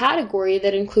 with a category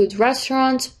that includes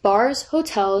restaurants, bars,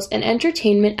 hotels, and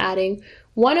entertainment adding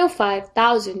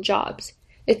 105,000 jobs,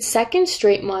 its second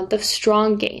straight month of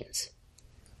strong gains.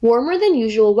 Warmer than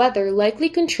usual weather likely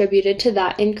contributed to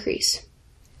that increase.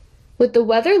 With the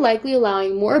weather likely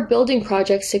allowing more building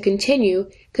projects to continue,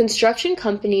 construction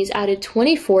companies added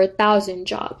 24,000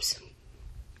 jobs.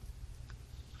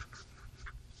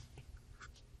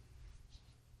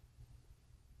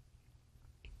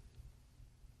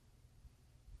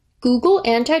 Google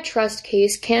antitrust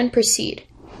case can proceed.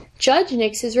 Judge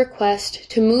Nix's request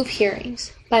to move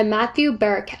hearings, by Matthew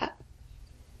Barakat.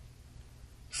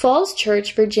 Falls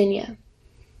Church, Virginia.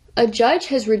 A judge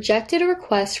has rejected a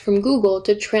request from Google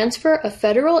to transfer a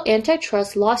federal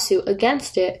antitrust lawsuit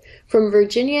against it from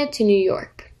Virginia to New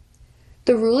York.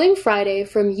 The ruling Friday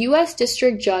from U.S.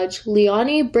 District Judge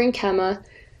Leonie Brinkema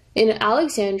in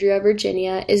Alexandria,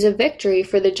 Virginia, is a victory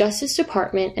for the Justice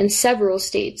Department and several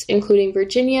states, including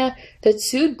Virginia, that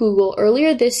sued Google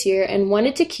earlier this year and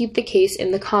wanted to keep the case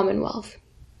in the Commonwealth.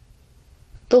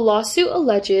 The lawsuit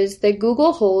alleges that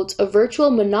Google holds a virtual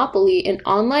monopoly in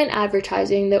online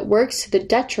advertising that works to the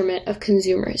detriment of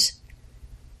consumers.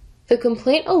 The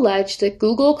complaint alleged that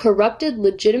Google corrupted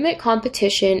legitimate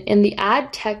competition in the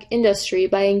ad tech industry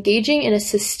by engaging in a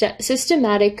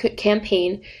systematic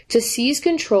campaign to seize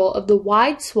control of the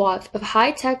wide swath of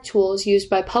high-tech tools used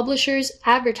by publishers,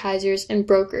 advertisers, and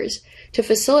brokers to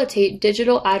facilitate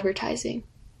digital advertising.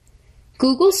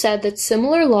 Google said that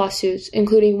similar lawsuits,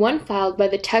 including one filed by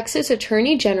the Texas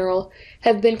Attorney General,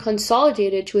 have been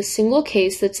consolidated to a single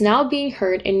case that's now being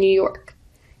heard in New York.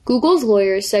 Google's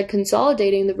lawyers said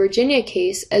consolidating the Virginia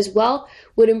case as well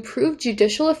would improve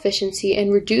judicial efficiency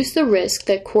and reduce the risk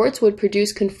that courts would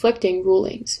produce conflicting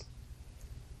rulings.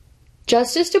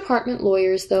 Justice Department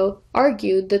lawyers, though,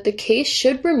 argued that the case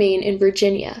should remain in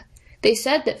Virginia. They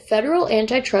said that federal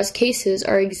antitrust cases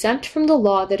are exempt from the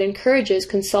law that encourages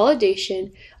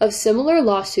consolidation of similar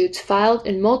lawsuits filed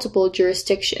in multiple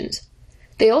jurisdictions.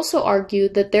 They also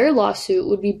argued that their lawsuit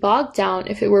would be bogged down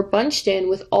if it were bunched in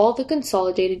with all the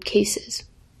consolidated cases.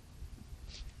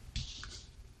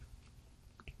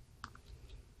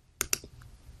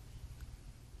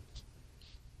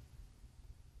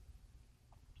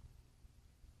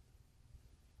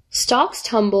 Stocks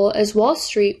tumble as Wall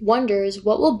Street wonders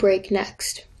what will break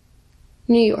next.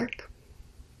 New York.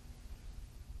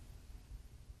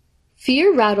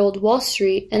 Fear rattled Wall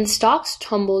Street and stocks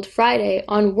tumbled Friday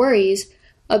on worries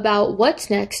about what's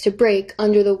next to break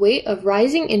under the weight of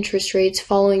rising interest rates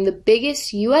following the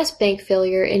biggest U.S. bank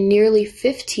failure in nearly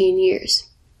 15 years.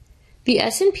 The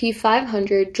S&P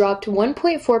 500 dropped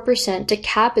 1.4% to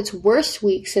cap its worst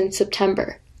week since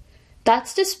September.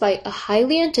 That's despite a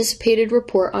highly anticipated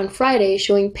report on Friday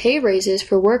showing pay raises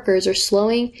for workers are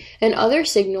slowing and other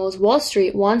signals Wall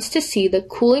Street wants to see the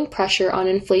cooling pressure on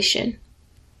inflation.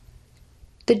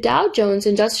 The Dow Jones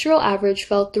Industrial Average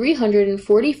fell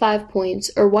 345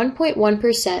 points, or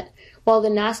 1.1%, while the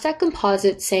Nasdaq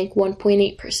Composite sank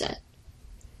 1.8%.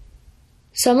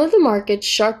 Some of the market's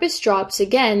sharpest drops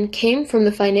again came from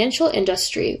the financial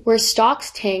industry, where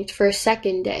stocks tanked for a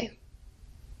second day.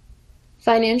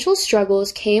 Financial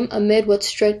struggles came amid what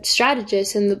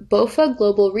strategists in the BofA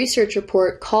Global Research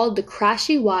Report called the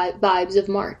crashy vibes of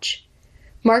March.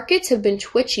 Markets have been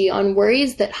twitchy on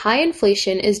worries that high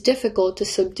inflation is difficult to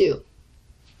subdue.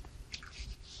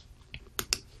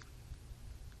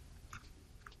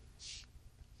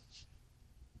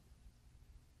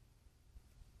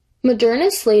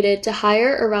 Moderna slated to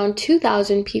hire around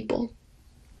 2,000 people.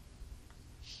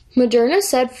 Moderna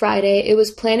said Friday it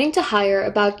was planning to hire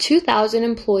about 2,000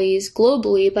 employees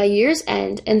globally by year's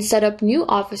end and set up new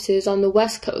offices on the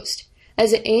West Coast,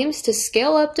 as it aims to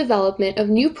scale up development of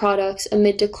new products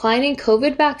amid declining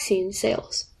COVID vaccine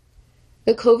sales.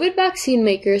 The COVID vaccine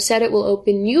maker said it will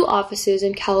open new offices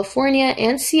in California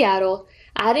and Seattle,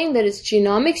 adding that its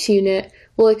genomics unit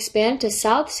will expand to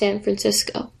South San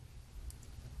Francisco.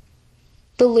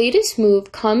 The latest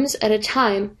move comes at a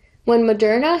time when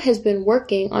Moderna has been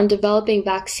working on developing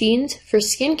vaccines for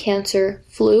skin cancer,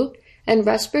 flu, and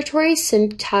respiratory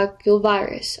syncytial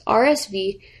virus,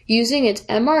 RSV, using its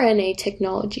mRNA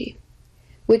technology,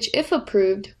 which, if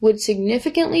approved, would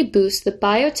significantly boost the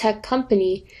biotech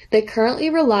company that currently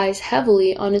relies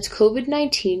heavily on its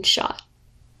COVID-19 shot.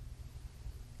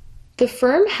 The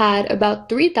firm had about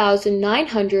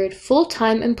 3,900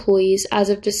 full-time employees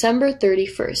as of December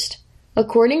 31st,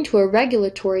 according to a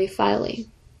regulatory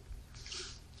filing.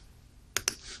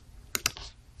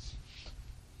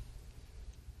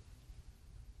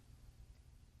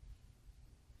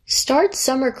 Start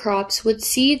Summer Crops with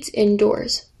Seeds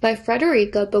Indoors by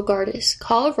Frederica Bogardus,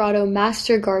 Colorado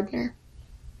Master Gardener.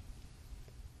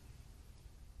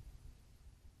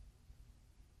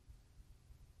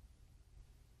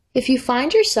 If you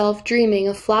find yourself dreaming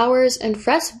of flowers and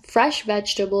fresh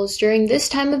vegetables during this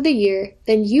time of the year,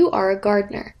 then you are a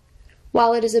gardener.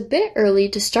 While it is a bit early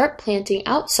to start planting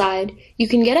outside, you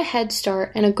can get a head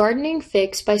start and a gardening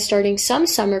fix by starting some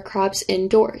summer crops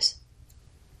indoors.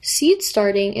 Seed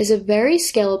starting is a very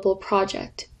scalable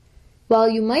project. While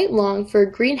you might long for a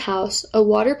greenhouse, a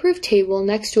waterproof table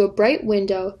next to a bright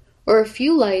window, or a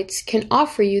few lights can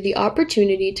offer you the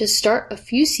opportunity to start a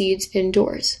few seeds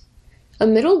indoors. A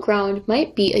middle ground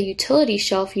might be a utility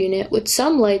shelf unit with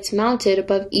some lights mounted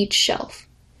above each shelf.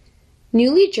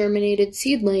 Newly germinated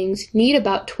seedlings need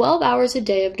about 12 hours a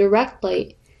day of direct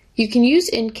light. You can use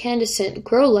incandescent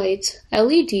grow lights,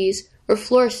 LEDs, or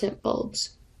fluorescent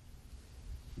bulbs.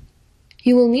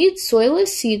 You will need soilless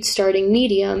seed starting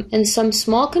medium and some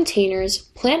small containers.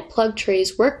 Plant plug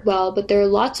trays work well, but there are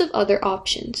lots of other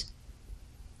options.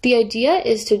 The idea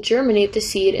is to germinate the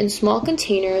seed in small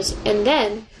containers and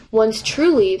then, once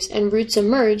true leaves and roots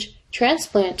emerge,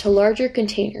 transplant to larger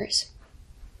containers.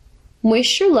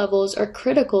 Moisture levels are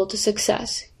critical to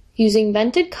success. Using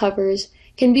vented covers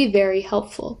can be very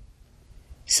helpful.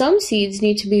 Some seeds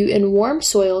need to be in warm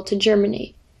soil to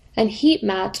germinate, and heat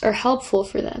mats are helpful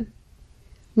for them.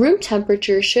 Room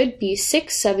temperature should be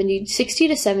 60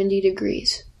 to 70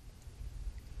 degrees.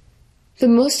 The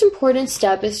most important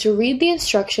step is to read the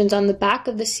instructions on the back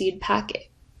of the seed packet.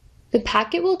 The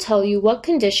packet will tell you what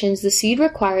conditions the seed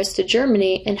requires to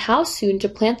germinate and how soon to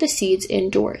plant the seeds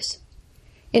indoors.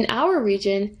 In our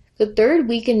region, the third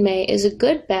week in May is a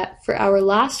good bet for our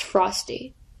last frost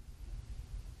date.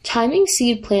 Timing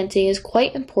seed planting is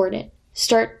quite important.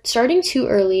 Starting too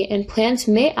early and plants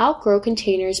may outgrow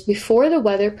containers before the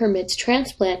weather permits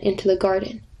transplant into the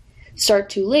garden. Start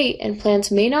too late and plants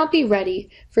may not be ready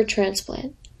for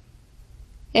transplant.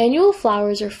 Annual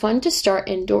flowers are fun to start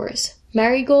indoors.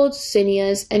 Marigolds,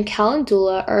 zinnias, and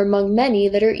calendula are among many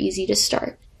that are easy to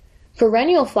start.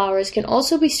 Perennial flowers can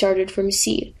also be started from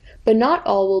seed, but not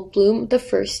all will bloom the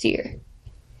first year.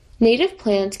 Native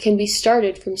plants can be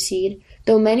started from seed,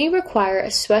 though many require a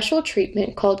special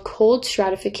treatment called cold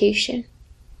stratification.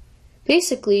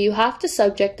 Basically, you have to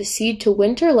subject the seed to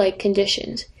winter-like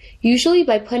conditions, usually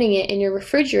by putting it in your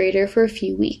refrigerator for a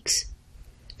few weeks.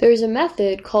 There is a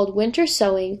method called winter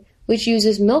sowing, which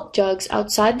uses milk jugs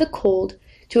outside the cold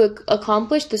to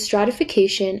accomplish the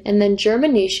stratification and then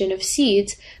germination of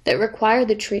seeds that require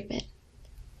the treatment.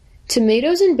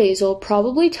 Tomatoes and basil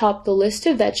probably top the list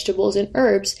of vegetables and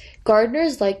herbs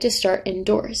gardeners like to start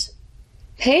indoors.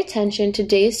 Pay attention to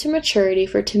days to maturity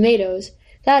for tomatoes,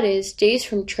 that is, days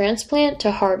from transplant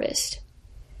to harvest.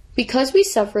 Because we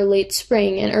suffer late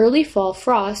spring and early fall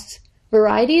frosts,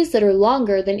 varieties that are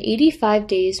longer than 85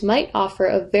 days might offer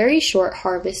a very short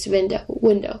harvest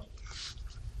window.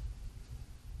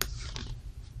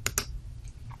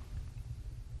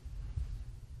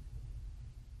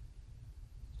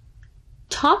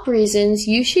 Top reasons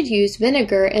you should use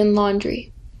vinegar in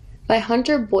laundry by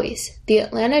Hunter Boyce, The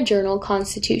Atlanta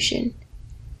Journal-Constitution.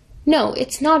 No,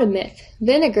 it's not a myth.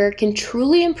 Vinegar can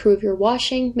truly improve your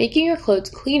washing, making your clothes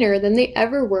cleaner than they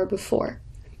ever were before.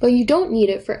 But you don't need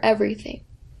it for everything.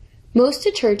 Most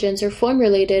detergents are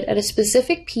formulated at a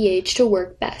specific pH to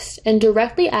work best, and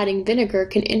directly adding vinegar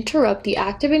can interrupt the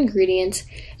active ingredients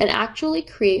and actually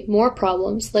create more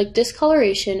problems like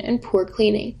discoloration and poor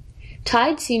cleaning.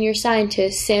 Tide senior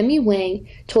scientist Sammy Wang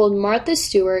told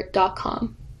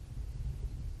MarthaStewart.com.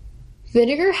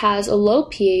 Vinegar has a low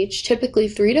pH, typically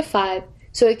 3 to 5,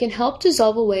 so it can help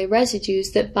dissolve away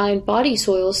residues that bind body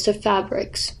soils to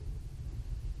fabrics.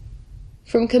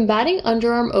 From combating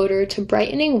underarm odor to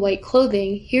brightening white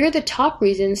clothing, here are the top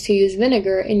reasons to use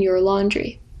vinegar in your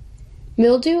laundry.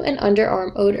 Mildew and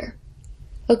underarm odor.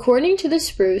 According to the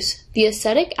Spruce, the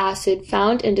acetic acid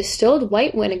found in distilled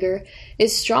white vinegar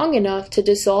is strong enough to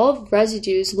dissolve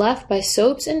residues left by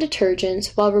soaps and detergents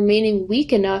while remaining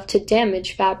weak enough to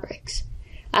damage fabrics.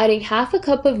 Adding half a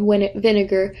cup of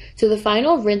vinegar to the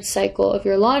final rinse cycle of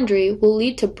your laundry will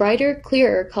lead to brighter,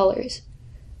 clearer colors.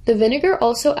 The vinegar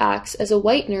also acts as a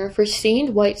whitener for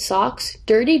stained white socks,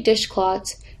 dirty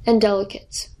dishcloths, and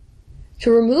delicates.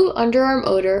 To remove underarm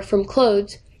odor from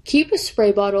clothes, keep a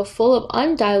spray bottle full of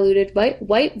undiluted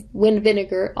white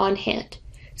vinegar on hand.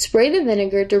 Spray the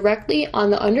vinegar directly on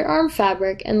the underarm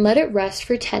fabric and let it rest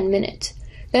for 10 minutes.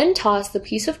 Then toss the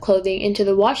piece of clothing into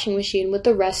the washing machine with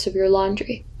the rest of your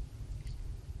laundry.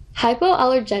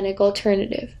 Hypoallergenic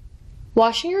alternative.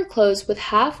 Washing your clothes with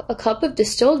half a cup of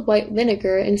distilled white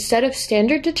vinegar instead of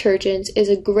standard detergents is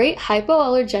a great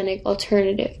hypoallergenic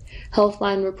alternative,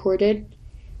 Healthline reported.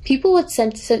 People with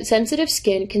sensitive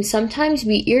skin can sometimes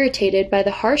be irritated by the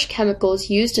harsh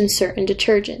chemicals used in certain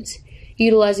detergents.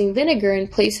 Utilizing vinegar in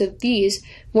place of these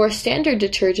more standard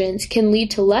detergents can lead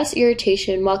to less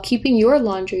irritation while keeping your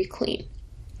laundry clean.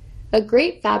 A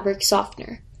great fabric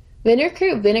softener.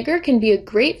 Vinegar can be a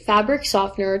great fabric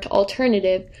softener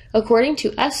alternative, according to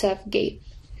SF-Gate.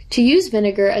 To use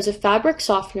vinegar as a fabric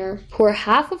softener, pour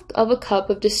half of a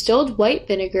cup of distilled white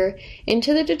vinegar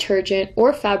into the detergent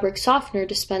or fabric softener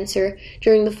dispenser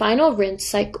during the final rinse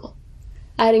cycle.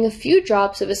 Adding a few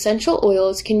drops of essential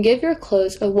oils can give your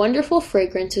clothes a wonderful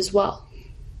fragrance as well.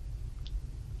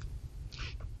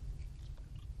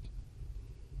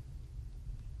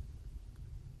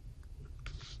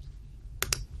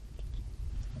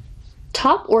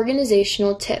 Top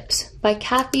Organizational Tips by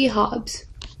Kathy Hobbs.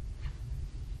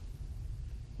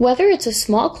 Whether it's a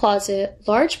small closet,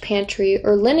 large pantry,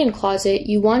 or linen closet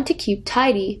you want to keep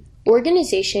tidy,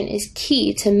 organization is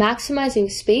key to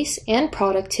maximizing space and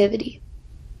productivity.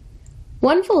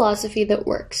 One philosophy that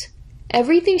works: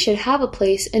 everything should have a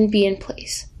place and be in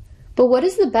place. But what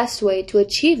is the best way to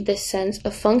achieve this sense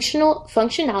of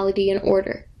functionality and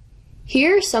order?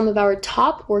 Here are some of our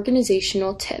top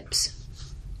organizational tips.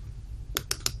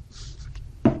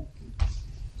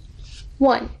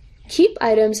 1. Keep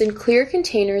items in clear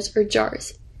containers or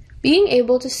jars. Being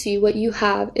able to see what you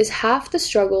have is half the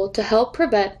struggle to help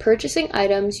prevent purchasing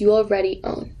items you already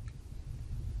own.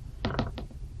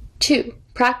 2.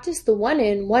 Practice the one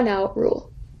in, one out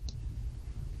rule.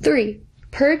 3.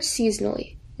 Purge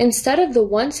seasonally. Instead of the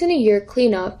once-in-a-year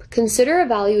cleanup, consider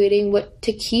evaluating what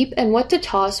to keep and what to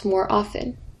toss more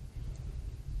often.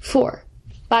 4.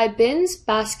 Buy bins,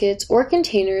 baskets, or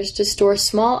containers to store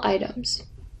small items.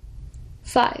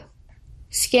 5.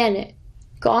 Scan it.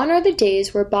 Gone are the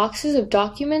days where boxes of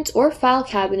documents or file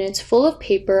cabinets full of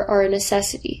paper are a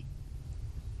necessity.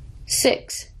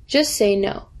 6. Just say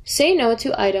no. Say no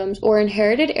to items or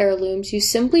inherited heirlooms you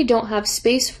simply don't have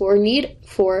space for or need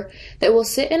for that will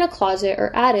sit in a closet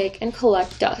or attic and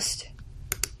collect dust.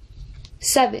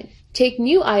 7. Take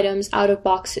new items out of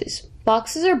boxes.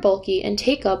 Boxes are bulky and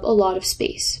take up a lot of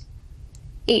space.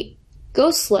 8.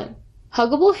 Go slim.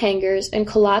 Huggable hangers and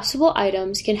collapsible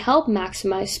items can help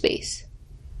maximize space.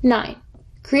 9.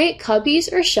 Create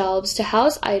cubbies or shelves to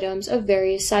house items of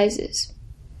various sizes.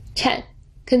 10.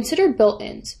 Consider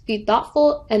built-ins. Be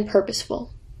thoughtful and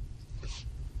purposeful.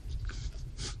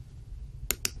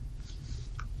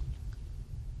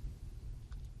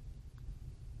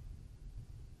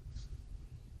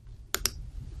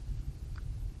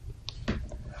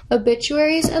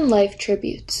 Obituaries and life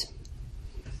tributes.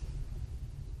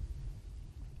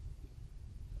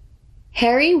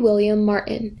 Harry William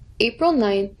Martin, April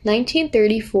 9,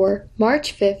 1934,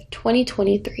 March 5,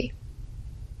 2023.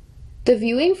 The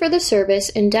viewing for the service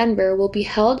in Denver will be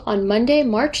held on Monday,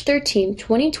 March 13,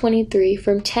 2023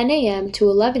 from 10 a.m. to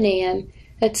 11 a.m.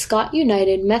 at Scott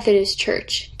United Methodist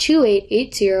Church,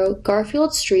 2880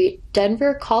 Garfield Street,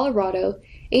 Denver, Colorado,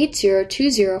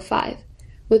 80205,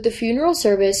 with the funeral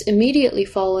service immediately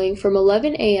following from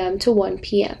 11 a.m. to 1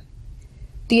 p.m.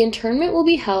 The interment will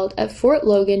be held at Fort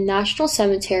Logan National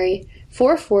Cemetery,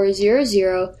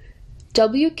 4400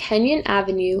 W. Kenyon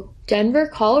Avenue, Denver,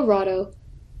 Colorado,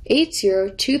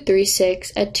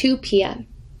 80236 at 2 p.m.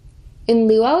 In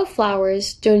lieu of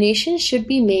flowers, donations should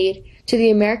be made to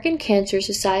the American Cancer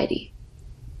Society.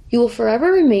 You will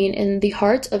forever remain in the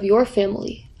hearts of your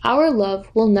family. Our love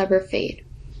will never fade.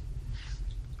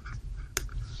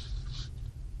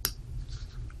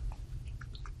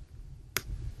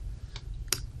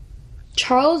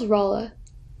 Charles Rolla,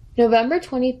 November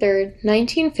 23,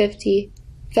 1950,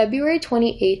 February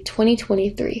 28,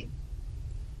 2023.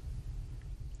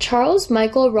 Charles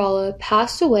Michael Rolla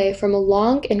passed away from a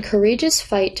long and courageous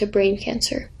fight to brain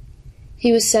cancer.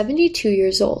 He was 72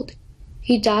 years old.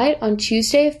 He died on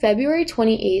Tuesday, February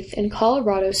 28th in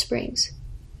Colorado Springs.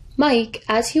 Mike,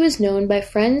 as he was known by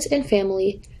friends and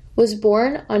family, was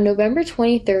born on November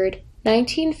 23,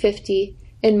 1950,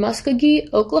 in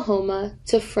Muskogee, Oklahoma,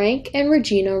 to Frank and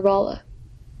Regina Rolla.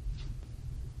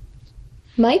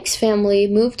 Mike's family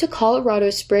moved to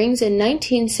Colorado Springs in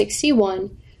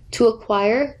 1961 to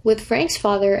acquire, with Frank's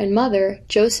father and mother,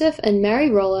 Joseph and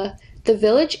Mary Rolla, the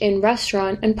Village Inn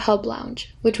restaurant and pub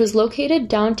lounge, which was located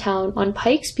downtown on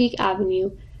Pikes Peak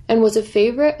Avenue and was a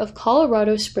favorite of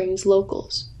Colorado Springs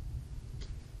locals.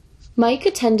 Mike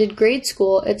attended grade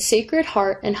school at Sacred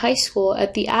Heart and high school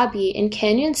at the Abbey in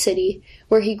Canyon City,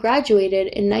 where he graduated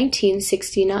in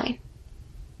 1969.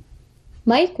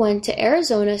 Mike went to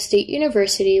Arizona State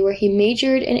University, where he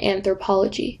majored in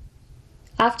anthropology.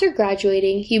 After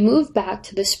graduating, he moved back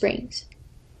to the Springs.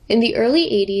 In the early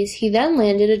 80s, he then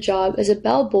landed a job as a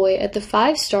bellboy at the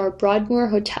 5-star Broadmoor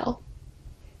Hotel.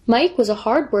 Mike was a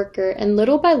hard worker, and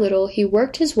little by little he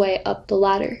worked his way up the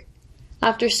ladder.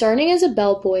 After starting as a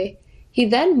bellboy, he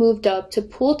then moved up to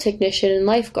pool technician and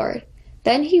lifeguard.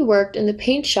 Then he worked in the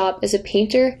paint shop as a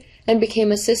painter and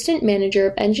became assistant manager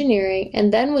of engineering,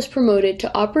 and then was promoted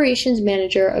to operations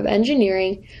manager of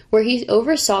engineering, where he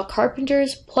oversaw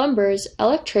carpenters, plumbers,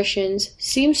 electricians,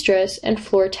 seamstress, and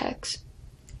floor techs.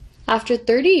 After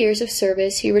 30 years of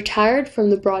service, he retired from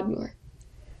the Broadmoor.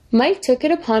 Mike took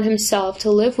it upon himself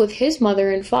to live with his mother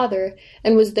and father,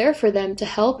 and was there for them to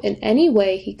help in any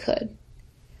way he could.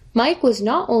 Mike was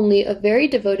not only a very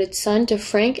devoted son to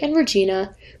Frank and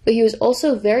Regina, but he was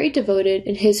also very devoted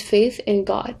in his faith in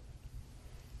God.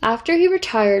 After he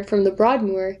retired from the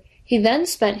Broadmoor, he then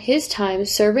spent his time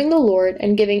serving the Lord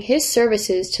and giving his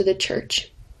services to the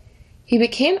church. He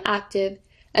became active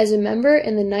as a member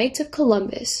in the Knights of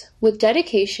Columbus, with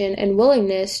dedication and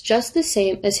willingness just the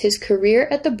same as his career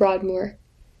at the Broadmoor.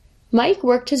 Mike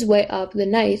worked his way up the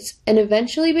Knights and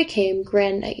eventually became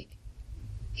Grand Knight.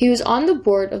 He was on the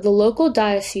board of the local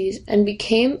diocese and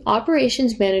became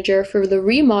operations manager for the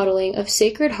remodeling of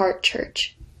Sacred Heart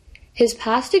Church. His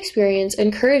past experience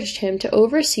encouraged him to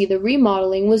oversee the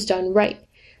remodeling was done right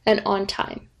and on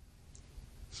time.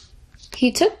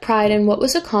 He took pride in what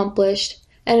was accomplished,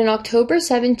 and on October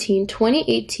 17,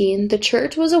 2018, the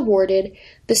church was awarded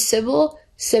the Civil,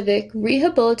 Civic,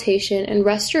 Rehabilitation, and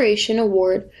Restoration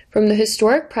Award from the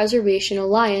Historic Preservation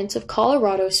Alliance of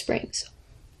Colorado Springs.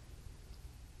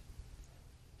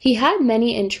 He had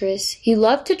many interests. He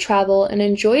loved to travel and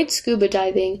enjoyed scuba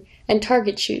diving and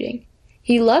target shooting.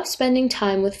 He loved spending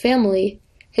time with family.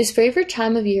 His favorite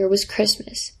time of year was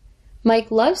Christmas.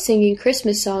 Mike loved singing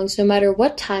Christmas songs no matter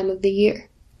what time of the year.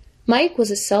 Mike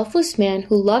was a selfless man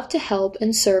who loved to help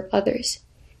and serve others.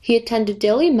 He attended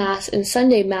daily Mass and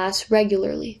Sunday Mass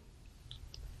regularly,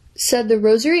 said the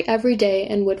Rosary every day,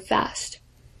 and would fast.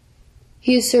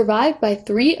 He is survived by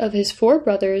 3 of his 4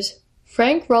 brothers,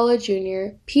 Frank Rolla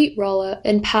Jr., Pete Rolla,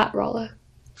 and Pat Rolla.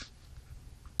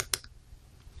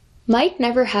 Mike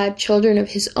never had children of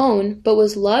his own, but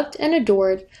was loved and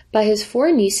adored by his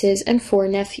 4 nieces and 4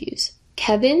 nephews,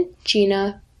 Kevin,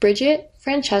 Gina, Bridget,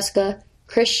 Francesca,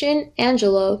 Christian,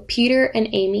 Angelo, Peter, and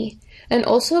Amy, and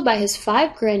also by his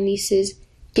 5 grandnieces,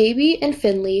 Gaby and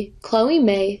Finley, Chloe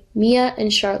May, Mia,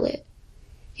 and Charlotte.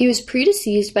 He was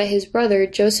predeceased by his brother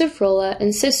Joseph Rolla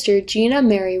and sister Gina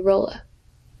Mary Rolla.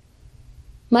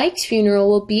 Mike's funeral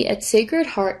will be at Sacred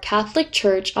Heart Catholic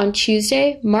Church on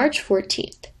Tuesday, March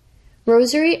 14th.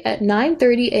 Rosary at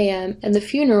 9:30 a.m. and the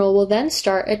funeral will then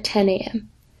start at 10 a.m.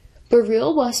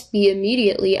 Burial must be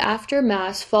immediately after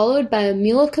Mass, followed by a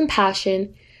meal of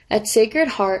compassion at Sacred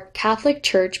Heart Catholic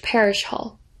Church Parish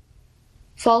Hall,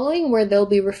 following where there will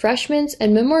be refreshments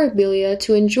and memorabilia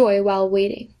to enjoy while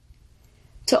waiting.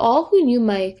 To all who knew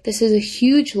Mike, this is a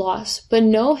huge loss, but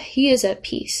know he is at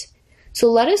peace.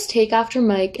 So let us take after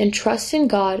Mike and trust in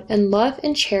God and love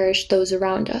and cherish those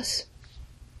around us.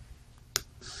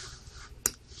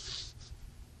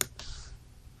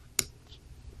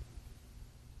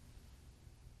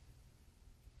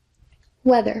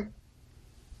 Weather.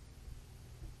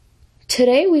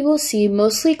 Today we will see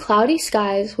mostly cloudy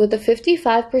skies with a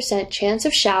 55% chance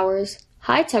of showers,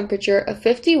 high temperature of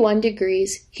 51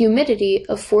 degrees, humidity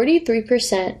of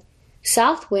 43%,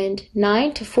 south wind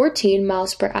 9 to 14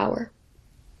 miles per hour.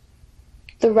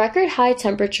 The record high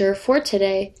temperature for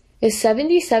today is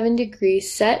 77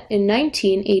 degrees set in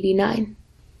 1989.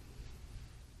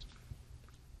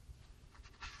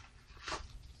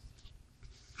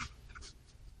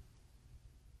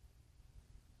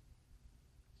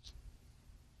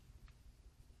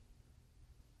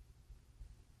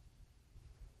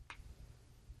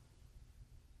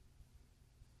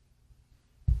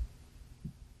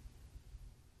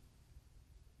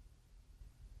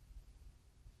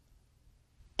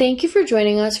 Thank you for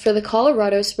joining us for the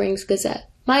Colorado Springs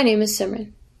Gazette. My name is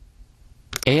Simran.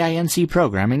 AINC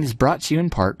programming is brought to you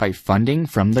in part by funding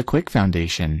from the Quick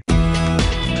Foundation.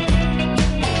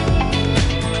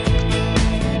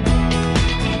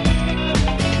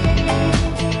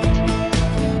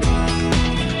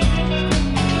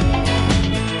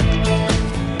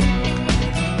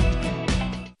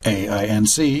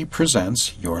 AINC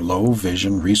presents your low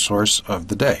vision resource of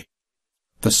the day.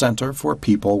 the Center for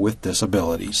People with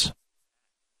Disabilities.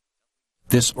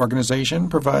 This organization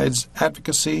provides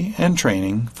advocacy and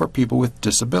training for people with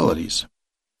disabilities.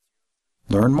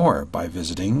 Learn more by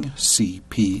visiting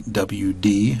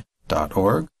cpwd.org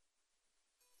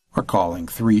or calling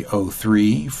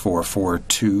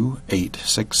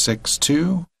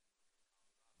 303-442-8662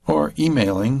 or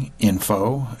emailing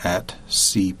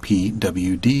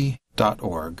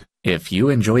info@cpwd.org. If you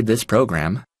enjoyed this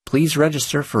program, please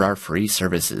register for our free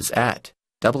services at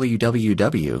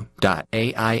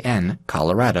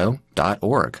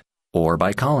www.aincolorado.org or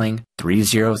by calling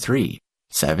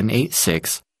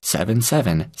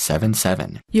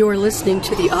 303-786-7777. You're listening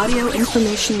to the Audio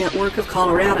Information Network of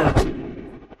Colorado.